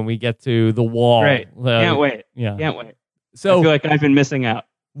Ollie when we get to the wall. Right. Can't wait. Yeah. Can't wait. So I feel like I've been missing out.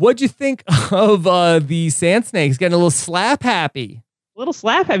 What'd you think of the Sand Snakes getting a little slap happy? A little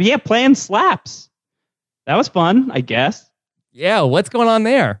slap happy. Yeah, playing slaps. That was fun, I guess. Yeah, what's going on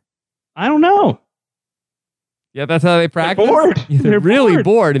there? I don't know. Yeah, that's how they practice. They're bored. Yeah, they're They're really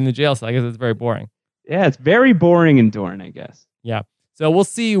bored in the jail cell. I guess it's very boring. Yeah, it's very boring in Dorne, I guess. Yeah. So we'll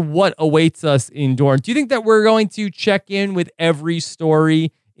see what awaits us in Dorne. Do you think that we're going to check in with every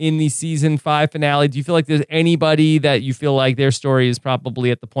story in the season 5 finale? Do you feel like there's anybody that you feel like their story is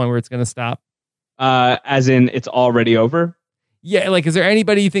probably at the point where it's going to stop? As in, it's already over? Yeah, like, is there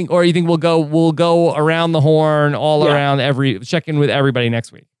anybody you think, or you think we'll go around the horn around check in with everybody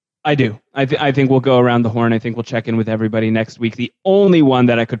next week? I do. I think we'll go around the horn. I think we'll check in with everybody next week. The only one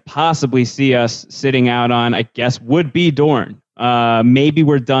that I could possibly see us sitting out on, I guess, would be Dorne. Maybe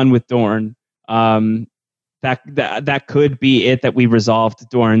we're done with Dorne. That could be it, that we resolved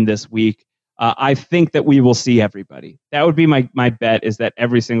Dorne this week. I think that we will see everybody. That would be my bet, is that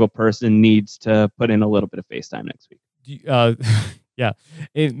every single person needs to put in a little bit of FaceTime next week. Yeah.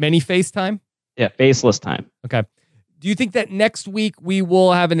 Many FaceTime? Yeah, faceless time. Okay. Do you think that next week we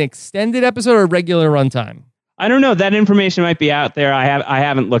will have an extended episode or regular runtime? I don't know. That information might be out there. I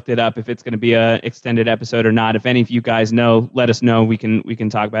haven't looked it up if it's going to be a extended episode or not. If any of you guys know, let us know. We can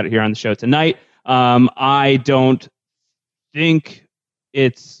talk about it here on the show tonight. I don't think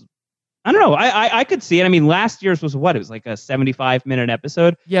it's. I don't know. I could see it. I mean, last year's was what? It was like a 75-minute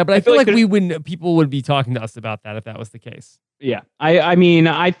episode. Yeah, but I feel like people would be talking to us about that if that was the case. Yeah. I mean,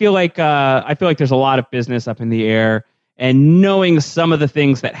 I feel like there's a lot of business up in the air, and knowing some of the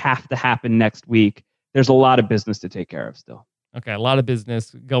things that have to happen next week, there's a lot of business to take care of still. Okay, a lot of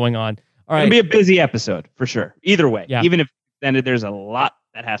business going on. All right. It'll be a busy episode for sure. Either way. Yeah. Even if extended, there's a lot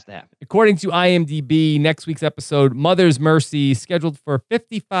that has to happen. According to IMDb, next week's episode, Mother's Mercy, scheduled for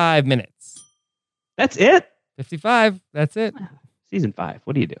 55 minutes. That's it? 55. That's it. Season 5.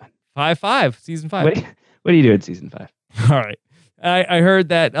 What are you doing? 5-5. Season 5. What are you doing season 5? All right. I heard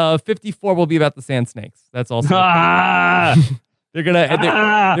that 54 will be about the Sand Snakes. That's also they're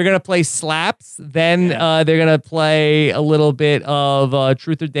gonna play slaps. Then they're gonna play a little bit of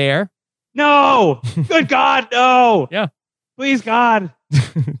Truth or Dare. No, good God, no. Yeah, please God.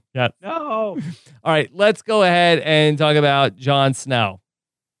 Yeah, no. All right, let's go ahead and talk about Jon Snow.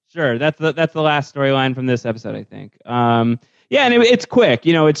 Sure, that's the last storyline from this episode, I think. Yeah, and it's quick.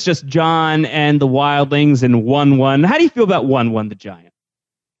 You know, it's just Jon and the Wildlings and 1-1. How do you feel about 1-1 the Giant?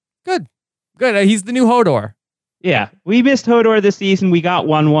 Good. He's the new Hodor. Yeah, we missed Hodor this season. We got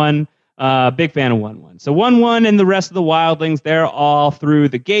 1-1. Big fan of 1-1. So 1-1 and the rest of the Wildlings, they're all through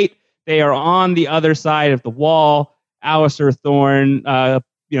the gate. They are on the other side of the wall. Alistair Thorne,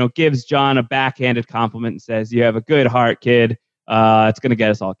 gives Jon a backhanded compliment and says, "You have a good heart, kid. It's going to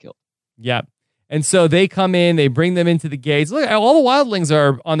get us all killed." Yeah. And so they come in, they bring them into the gates. Look, all the Wildlings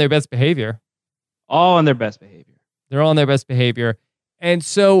are on their best behavior. All on their best behavior. They're all on their best behavior. And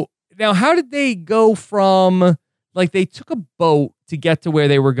so now how did they go from, like, they took a boat to get to where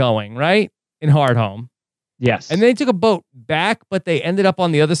they were going, right? In Hardhome. Yes. And then they took a boat back, but they ended up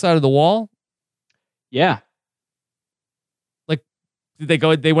on the other side of the wall? Yeah. Like,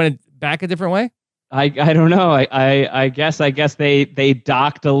 they went back a different way? I don't know. I guess they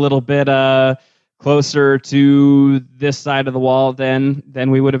docked a little bit closer to this side of the wall than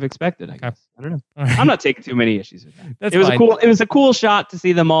we would have expected, I guess. I don't know. Right. I'm not taking too many issues with that. It was a cool shot to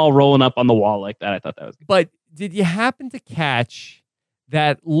see them all rolling up on the wall like that. I thought that was good. But did you happen to catch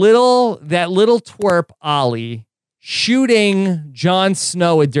that little twerp Ollie shooting Jon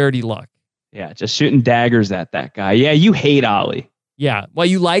Snow a dirty look? Yeah, just shooting daggers at that guy. Yeah, you hate Ollie. Yeah. Well,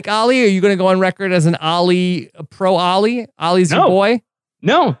 you like Ollie? Are you going to go on record as an Ollie, pro Ollie? Ollie's your boy?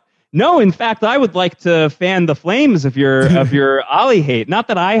 No. In fact, I would like to fan the flames of your Ollie hate. Not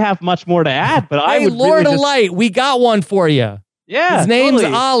that I have much more to add, but I would. Lord of Light, we got one for you. Yeah, his name's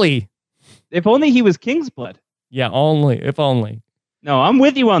Ollie. If only he was Kingsblood. Yeah, if only. No, I'm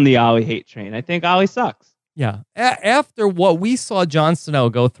with you on the Ollie hate train. I think Ollie sucks. Yeah. After what we saw Jon Snow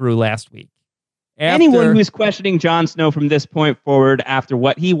go through last week. Anyone who's questioning Jon Snow from this point forward, after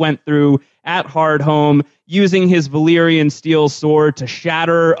what he went through at Hardhome, using his Valyrian steel sword to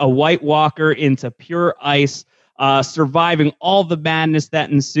shatter a White Walker into pure ice, surviving all the madness that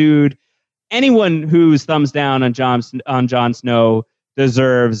ensued, anyone who's thumbs down on Jon Snow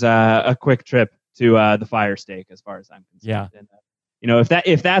deserves a quick trip to the fire stake, as far as I'm concerned. Yeah. And,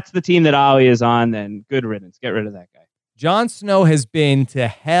 if that's the team that Ollie is on, then good riddance. Get rid of that guy. Jon Snow has been to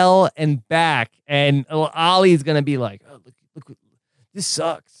hell and back, and Ollie's going to be like, "Oh, look, this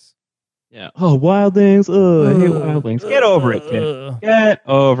sucks." Yeah. Oh, Wildlings. I hate Wildlings. Get over it, kid. Get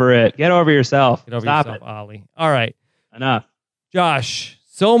over it. Get over yourself. Stop yourself, Ollie. All right. Enough. Josh,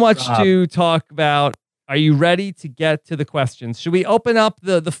 so much to talk about. Are you ready to get to the questions? Should we open up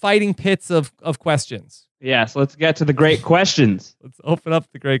the fighting pits of questions? Yes, let's get to the great questions. Let's open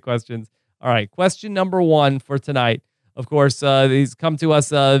up the great questions. All right, question number 1 for tonight. Of course, these come to us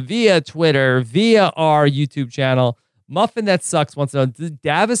via Twitter, via our YouTube channel. Muffin That Sucks wants to know, did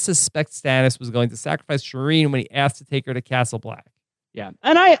Davos suspect Stannis was going to sacrifice Shireen when he asked to take her to Castle Black? Yeah,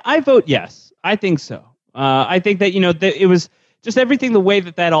 and I vote yes. I think so. I think that, it was just everything, the way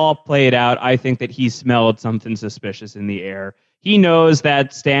that all played out. I think that he smelled something suspicious in the air. He knows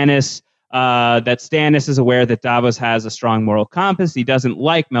that Stannis is aware that Davos has a strong moral compass. He doesn't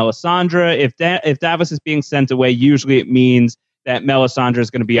like Melisandre. If Davos is being sent away, usually it means that Melisandre is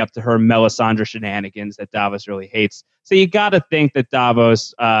going to be up to her Melisandre shenanigans that Davos really hates. So you got to think that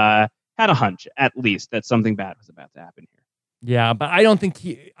Davos had a hunch, at least, that something bad was about to happen here. Yeah, but I don't think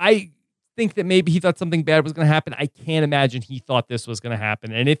I think that maybe he thought something bad was going to happen. I can't imagine he thought this was going to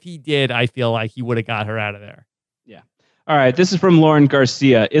happen. And if he did, I feel like he would have got her out of there. Yeah. All right, this is from Lauren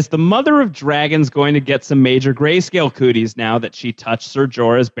Garcia. Is the Mother of Dragons going to get some major grayscale cooties now that she touched Ser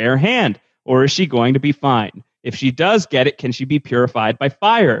Jorah's bare hand? Or is she going to be fine? If she does get it, can she be purified by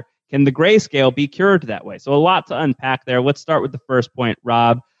fire? Can the grayscale be cured that way? So a lot to unpack there. Let's start with the first point,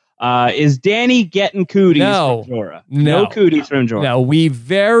 Rob. Is Dany getting cooties from Jorah? No cooties from Jorah. No, we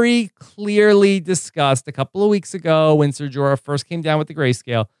very clearly discussed a couple of weeks ago when Ser Jorah first came down with the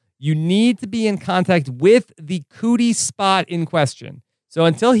grayscale. You need to be in contact with the cootie spot in question. So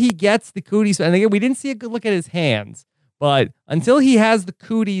until he gets the cooties, and again, we didn't see a good look at his hands, but until he has the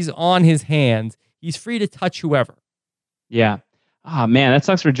cooties on his hands, he's free to touch whoever. Yeah. Oh, man, that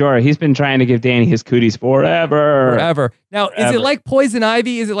sucks for Jorah. He's been trying to give Dany his cooties forever. Now, is it like poison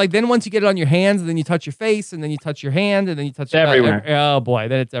ivy? Is it like then once you get it on your hands, and then you touch your face, and then you touch your hand, and then you touch everywhere? Oh boy,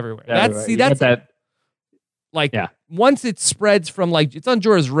 then it's everywhere. Once it spreads from it's on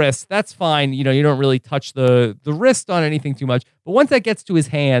Jorah's wrist, that's fine. You don't really touch the wrist on anything too much. But once that gets to his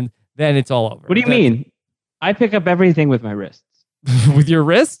hand, then it's all over. What do you mean? I pick up everything with my wrists. With your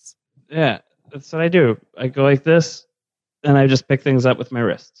wrists? Yeah, that's what I do. I go like this. And I just pick things up with my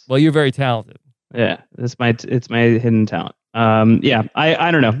wrists. Well, you're very talented. Yeah, it's my hidden talent.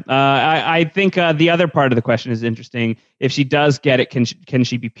 I don't know. I think the other part of the question is interesting. If she does get it, can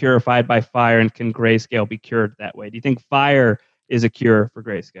she be purified by fire, and can grayscale be cured that way? Do you think fire is a cure for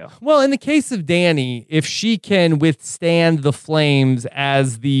grayscale? Well, in the case of Dany, if she can withstand the flames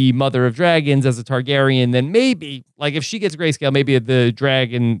as the Mother of Dragons, as a Targaryen, then maybe, if she gets grayscale, maybe the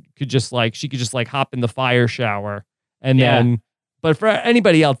dragon could just hop in the fire shower. And then, but for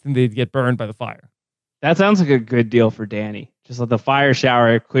anybody else, then they'd get burned by the fire. That sounds like a good deal for Dany. Just let the fire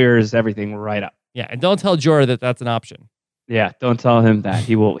shower clears everything right up. Yeah, and don't tell Jorah that that's an option. Yeah, don't tell him that.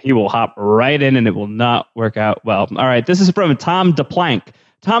 He will hop right in, and it will not work out well. All right, this is from Tom DePlank.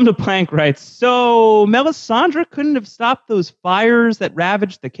 Tom DePlank writes, so Melisandre couldn't have stopped those fires that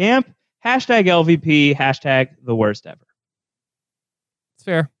ravaged the camp? Hashtag LVP, hashtag the worst ever. It's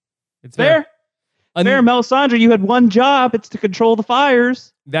fair. It's fair. Fair, Melisandre, you had one job. It's to control the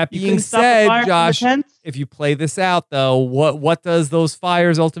fires. That being said, Josh, if you play this out, though, what does those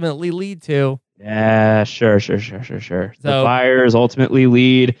fires ultimately lead to? Yeah, sure. The fires ultimately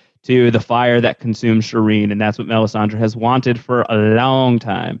lead to the fire that consumes Shireen, and that's what Melisandre has wanted for a long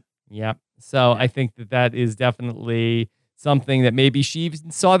time. Yep. So I think that is definitely something that maybe she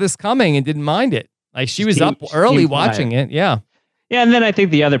saw this coming and didn't mind it. She was up early watching it. Yeah. Yeah, and then I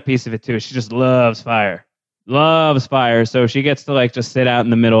think the other piece of it, too, is she just loves fire. So she gets to, just sit out in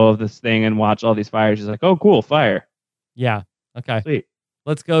the middle of this thing and watch all these fires. She's like, oh, cool, fire. Yeah. Okay. Sweet.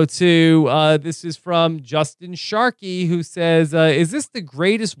 Let's go to, this is from Justin Sharkey, who says, is this the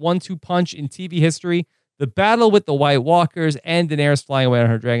greatest 1-2 punch in TV history? The battle with the White Walkers and Daenerys flying away on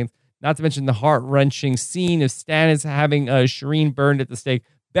her dragons. Not to mention the heart-wrenching scene of Stannis having Shireen burned at the stake.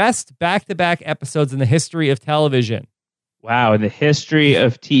 Best back-to-back episodes in the history of television. Wow, in the history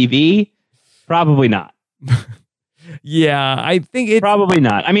of TV? Probably not. Yeah, I think it's... Probably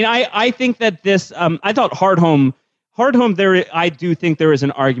not. I mean, I think that this... I thought Hardhome, I do think there is an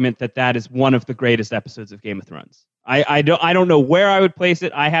argument that is one of the greatest episodes of Game of Thrones. I don't know where I would place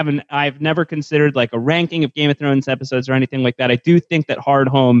it. I've never considered a ranking of Game of Thrones episodes or anything like that. I do think that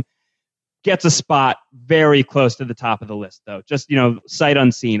Hardhome gets a spot very close to the top of the list, though. Just, sight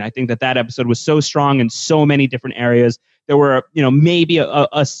unseen. I think that episode was so strong in so many different areas. There were, maybe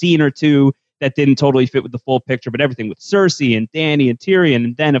a scene or two that didn't totally fit with the full picture, but everything with Cersei and Dany and Tyrion,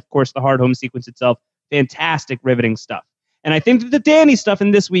 and then, of course, the Hardhome sequence itself, fantastic, riveting stuff. And I think that the Dany stuff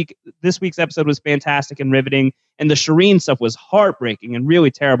in this week's episode was fantastic and riveting, and the Shireen stuff was heartbreaking and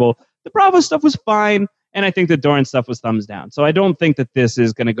really terrible. The Bravo stuff was fine, and I think the Doran stuff was thumbs down. So I don't think that this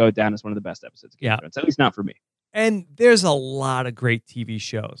is going to go down as one of the best episodes of Game of Thrones, at least not for me. And there's a lot of great TV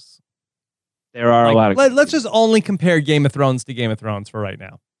shows. There are a lot of. Let's just only compare Game of Thrones to Game of Thrones for right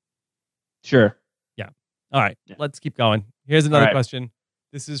now. Sure. Yeah. All right. Yeah. Let's keep going. Here's another question.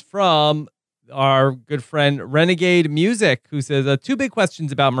 This is from our good friend Renegade Music, who says 2 big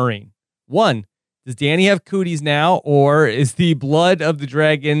questions about Meereen. 1, does Dany have cooties now, or is the blood of the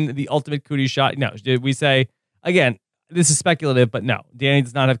dragon the ultimate cootie shot? No. Did we say, again, this is speculative, but no, Dany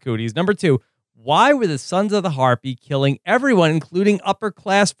does not have cooties. Number 2, why were the Sons of the Harpy killing everyone, including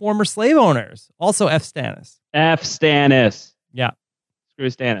upper-class former slave owners? Also, F. Stannis. F. Stannis. Yeah. Screw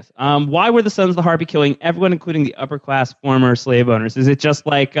Stannis. Why were the Sons of the Harpy killing everyone, including the upper-class former slave owners? Is it just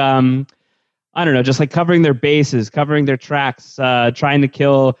like, I don't know, just like covering their bases, covering their tracks, trying to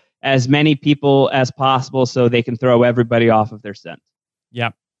kill as many people as possible so they can throw everybody off of their scent?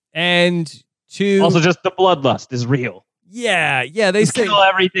 Yeah. And also, just the bloodlust is real. Yeah. They say kill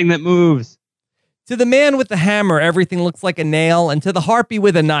everything that moves. To the man with the hammer, everything looks like a nail, and to the harpy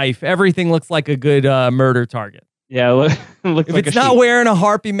with a knife, everything looks like a good murder target. Yeah, looks if like it's not wearing a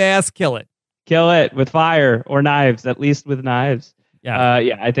harpy mask, kill it. Kill it with fire or knives, at least with knives.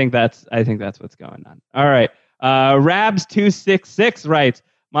 Yeah. I think that's what's going on. All right. Rabs266 writes,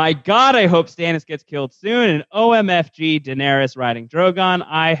 my God, I hope Stannis gets killed soon. And OMFG, Daenerys riding Drogon.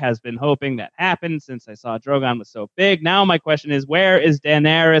 I has been hoping that happened since I saw Drogon was so big. Now my question is, where is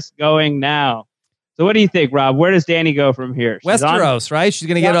Daenerys going now? So what do you think, Rob? Where does Dany go from here? Westeros, right? She's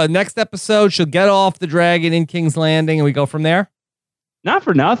going to get a next episode. She'll get off the dragon in King's Landing, and we go from there? Not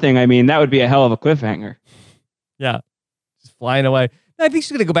for nothing. I mean, that would be a hell of a cliffhanger. Yeah. Just flying away. I think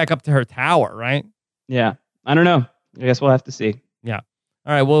she's going to go back up to her tower, right? Yeah. I don't know. I guess we'll have to see. Yeah.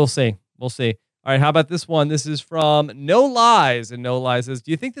 All right, we'll see. All right, how about this one? This is from No Lies. And No Lies says,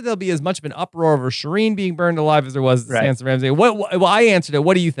 do you think that there'll be as much of an uproar over Shireen being burned alive as there was Sansa Ramsay? Well, I answered it.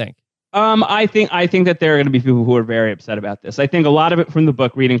 What do you think? I think that there are going to be people who are very upset about this. I think a lot of it from the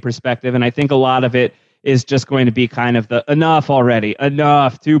book reading perspective, and I think a lot of it is just going to be kind of the enough already,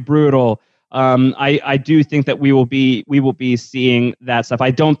 enough, too brutal. I do think that we will be seeing that stuff.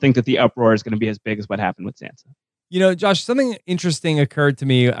 I don't think that the uproar is going to be as big as what happened with Sansa. You know, Josh, something interesting occurred to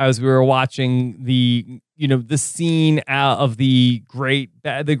me as we were watching the scene out of the great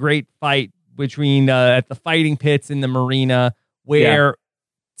fight between at the fighting pits in the marina, where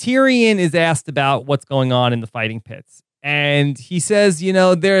Tyrion is asked about what's going on in the fighting pits. And he says,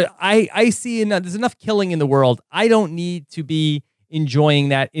 I see there's enough killing in the world. I don't need to be enjoying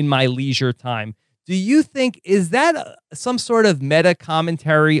that in my leisure time. Do you think, is that some sort of meta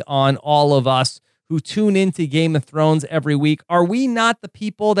commentary on all of us who tune into Game of Thrones every week? Are we not the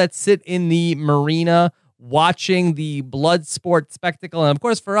people that sit in the marina watching the blood sport spectacle? And of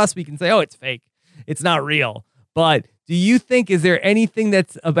course, for us, we can say, oh, it's fake. It's not real. But do you think, is there anything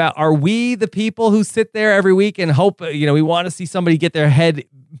that's about, are we the people who sit there every week and hope, we want to see somebody get their head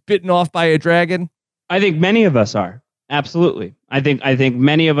bitten off by a dragon? I think many of us are. Absolutely. I think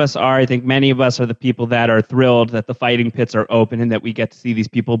many of us are. I think many of us are the people that are thrilled that the fighting pits are open and that we get to see these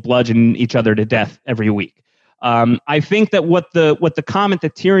people bludgeon each other to death every week. I think that what the comment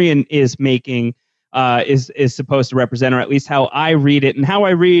that Tyrion is making is supposed to represent, or at least how I read it and how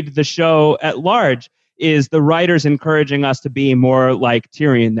I read the show at large, is the writers encouraging us to be more like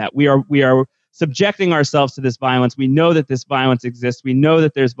Tyrion, that we are subjecting ourselves to this violence. We know that this violence exists. We know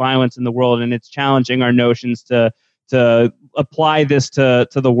that there's violence in the world, and it's challenging our notions to apply this to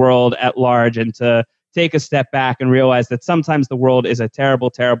the world at large, and to take a step back and realize that sometimes the world is a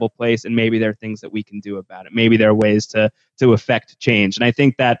terrible, terrible place, and maybe there are things that we can do about it. Maybe there are ways to affect change. And I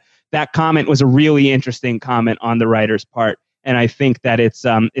think that comment was a really interesting comment on the writer's part. And I think that it's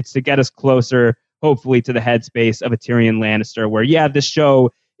to get us closer, hopefully, to the headspace of a Tyrion Lannister, where, this show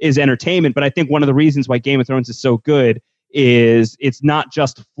is entertainment, but I think one of the reasons why Game of Thrones is so good is it's not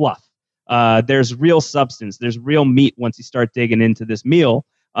just fluff. There's real substance. There's real meat once you start digging into this meal.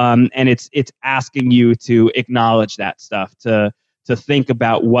 And it's asking you to acknowledge that stuff, to think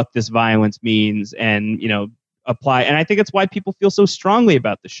about what this violence means, and apply. And I think it's why people feel so strongly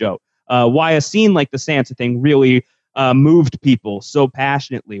about the show. Why a scene like the Sansa thing really moved people so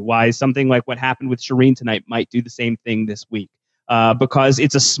passionately. Why something like what happened with Shireen tonight might do the same thing this week. Because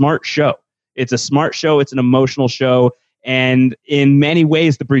it's a smart show. It's a smart show. It's an emotional show. And in many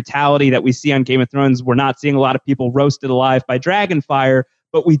ways, the brutality that we see on Game of Thrones, we're not seeing a lot of people roasted alive by dragonfire,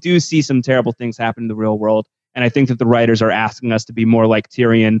 but we do see some terrible things happen in the real world. And I think that the writers are asking us to be more like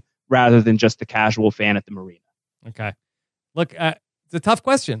Tyrion rather than just the casual fan at the marina. Okay. Look, it's a tough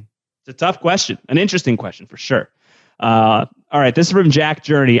question. It's a tough question. An interesting question, for sure. All right, this is from Jack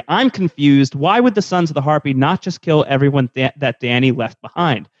Journey. I'm confused. Why would the Sons of the Harpy not just kill everyone that Dany left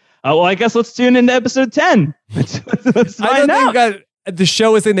behind? Well, I guess let's tune into episode 10. Let's find out. The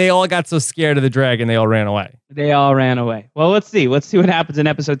show is saying they all got so scared of the dragon, they all ran away. They all ran away. Well, let's see. Let's see what happens in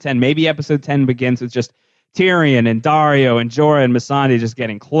episode 10. Maybe episode 10 begins with just Tyrion and Dario and Jorah and Missandei just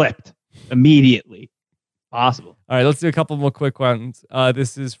getting clipped immediately. Possible. All right, let's do a couple more quick ones.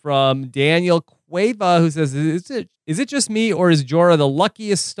 This is from Daniel Cueva, who says, is it just me, or is Jorah the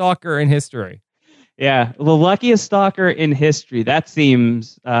luckiest stalker in history? Yeah, the luckiest stalker in history. That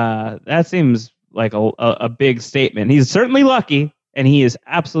seems like a big statement. He's certainly lucky, and he is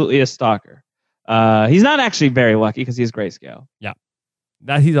absolutely a stalker. He's not actually very lucky because he's grayscale. Yeah,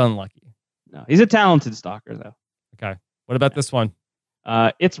 that he's unlucky. No, he's a talented stalker, though. Okay, what about this one?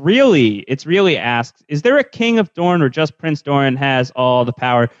 It's really asks, is there a king of Dorne, or just Prince Doran has all the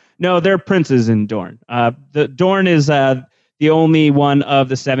power? No, there are princes in Dorne. The Dorne is the only one of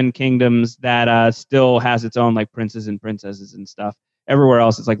the seven kingdoms that still has its own like princes and princesses and stuff. Everywhere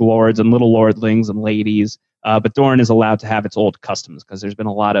else, it's like lords and little lordlings and ladies. But Dorne is allowed to have its old customs because there's been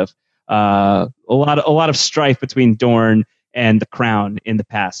a lot of strife between Dorne and the crown in the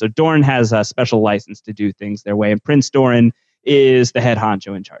past. So Dorne has a special license to do things their way, and Prince Doran is the head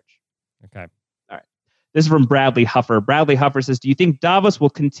honcho in charge. Okay. All right. This is from Bradley Huffer. Bradley Huffer says, do you think Davos will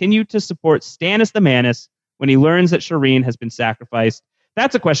continue to support Stannis the Manus when he learns that Shireen has been sacrificed?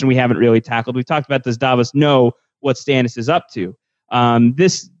 That's a question we haven't really tackled. We've talked about, does Davos know what Stannis is up to?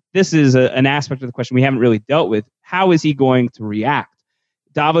 This is an aspect of the question we haven't really dealt with. How is he going to react?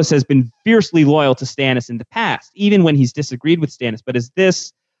 Davos has been fiercely loyal to Stannis in the past, even when he's disagreed with Stannis. But is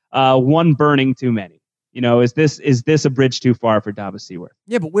this one burning too many? You know, is this a bridge too far for Davos Seaworth?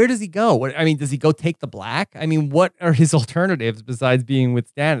 Yeah, but where does he go? Does he go take the black? I mean, what are his alternatives besides being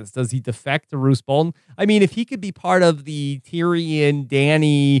with Stannis? Does he defect to Roose Bolton? I mean, if he could be part of the Tyrion,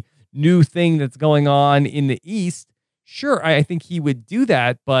 Dany new thing that's going on in the East, sure, I think he would do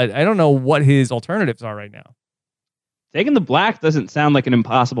that, but I don't know what his alternatives are right now. Taking the black doesn't sound like an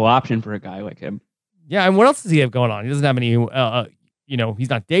impossible option for a guy like him. Yeah, and what else does he have going on? He doesn't have any he's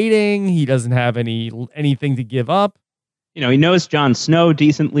not dating. He doesn't have anything to give up. You know, he knows Jon Snow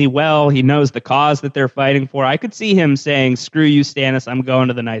decently well. He knows the cause that they're fighting for. I could see him saying, screw you, Stannis, I'm going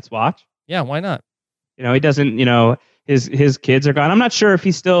to the Night's Watch. Yeah, why not? You know, he doesn't, his kids are gone. I'm not sure if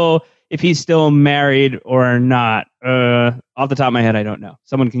he's still married or not. Off the top of my head, I don't know.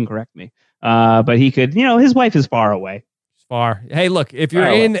 Someone can correct me. But he could, his wife is far away. Far. Hey, look, if you're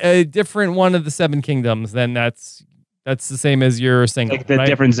in a different one of the seven kingdoms, then that's the same as you're single. Like the right?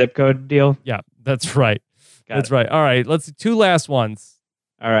 different zip code deal? Yeah, that's right. Got it. Right. All right, let's do two last ones.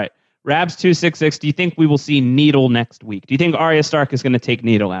 All right. Rabs266, do you think we will see Needle next week? Do you think Arya Stark is going to take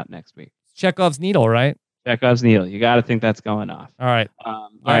Needle out next week? Chekhov's needle, right? Chekhov's needle. You got to think that's going off. All right. All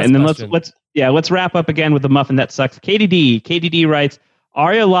right, and then let's wrap up again with the muffin that sucks. KDD writes,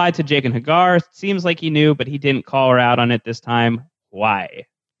 Arya lied to Jake and Hagar. Seems like he knew, but he didn't call her out on it this time. Why?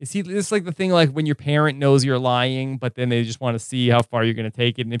 Is this like the thing like when your parent knows you're lying, but then they just want to see how far you're going to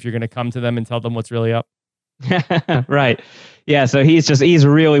take it and if you're going to come to them and tell them what's really up? Right. Yeah, so he's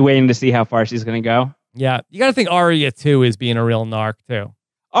really waiting to see how far she's going to go. Yeah. You got to think Arya, too, is being a real narc, too.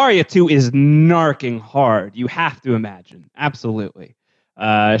 Arya, too, is narking hard. You have to imagine. Absolutely.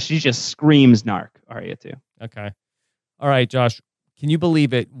 She just screams narc, Arya, too. Okay. All right, Josh. Can you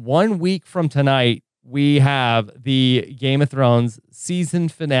believe it? 1 week from tonight, we have the Game of Thrones season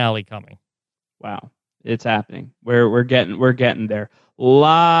finale coming. Wow. It's happening. We're getting there. A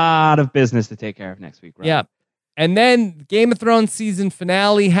lot of business to take care of next week, right? Yeah. And then Game of Thrones season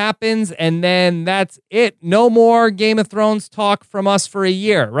finale happens, and then that's it. No more Game of Thrones talk from us for a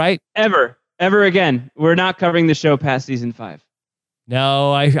year, right? Ever again. We're not covering the show past season 5.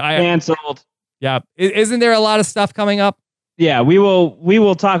 No, I canceled. Yeah. Isn't there a lot of stuff coming up? Yeah, we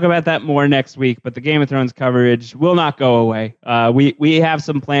will talk about that more next week, but the Game of Thrones coverage will not go away. We have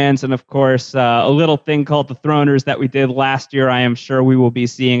some plans, and of course, a little thing called the Throners that we did last year, I am sure we will be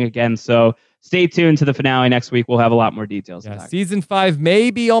seeing again. So stay tuned to the finale next week. We'll have a lot more details. Yeah, season 5 may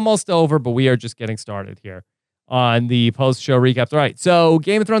be almost over, but we are just getting started here on the post-show recaps. All right, so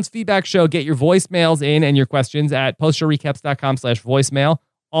Game of Thrones feedback show. Get your voicemails in and your questions at postshowrecaps.com/voicemail.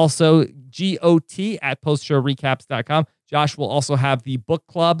 Also, GOT@postshowrecaps.com. Josh will also have the book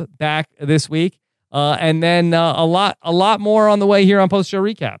club back this week. And then a lot more on the way here on Post Show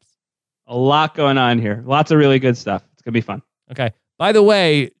Recaps. A lot going on here. Lots of really good stuff. It's going to be fun. Okay. By the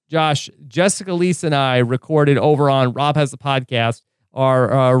way, Josh, Jessica, Lisa, and I recorded over on Rob Has the Podcast,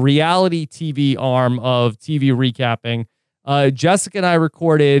 our reality TV arm of TV recapping. Jessica and I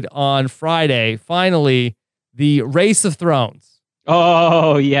recorded on Friday, finally, the Race of Thrones.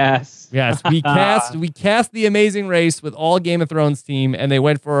 Oh, yes. Yes, we cast the Amazing Race with all Game of Thrones team, and they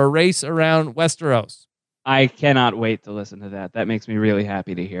went for a race around Westeros. I cannot wait to listen to that. That makes me really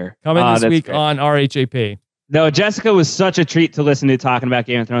happy to hear. Coming this week great. on RHAP. No, Jessica was such a treat to listen to talking about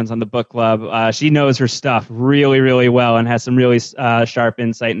Game of Thrones on the book club. She knows her stuff really, really well and has some really sharp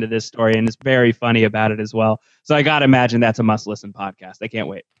insight into this story and is very funny about it as well. So I got to imagine that's a must-listen podcast. I can't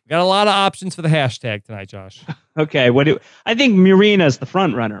wait. Got a lot of options for the hashtag tonight, Josh. Okay, I think Marina's the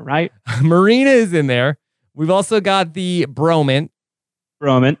front runner, right? Marina is in there. We've also got the Broman.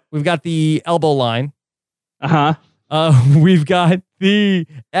 We've got the elbow line. We've got the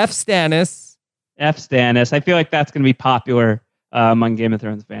F Stannis. I feel like that's going to be popular among Game of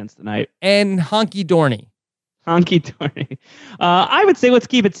Thrones fans tonight. And Honky Dorney. I would say let's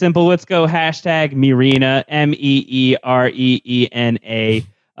keep it simple. Let's go hashtag Meerena, MEEREENA.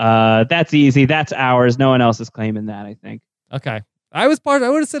 That's easy. That's ours. No one else is claiming that, I think. Okay. I would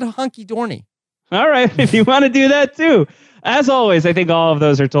have said Honky Dorney. All right. If you want to do that too. As always, I think all of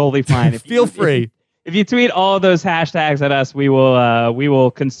those are totally fine. Feel free. If you tweet all of those hashtags at us, we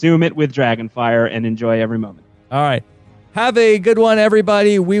will consume it with Dragonfire and enjoy every moment. All right. Have a good one,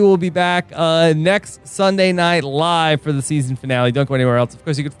 everybody. We will be back next Sunday night live for the season finale. Don't go anywhere else. Of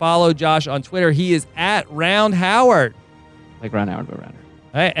course, you can follow Josh on Twitter. He is at Round Howard. Like Round Howard, but rounder.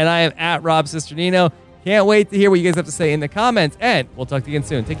 All right, and I am at Rob Cisternino. Can't wait to hear what you guys have to say in the comments. And we'll talk to you again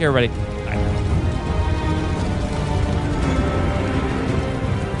soon. Take care, everybody.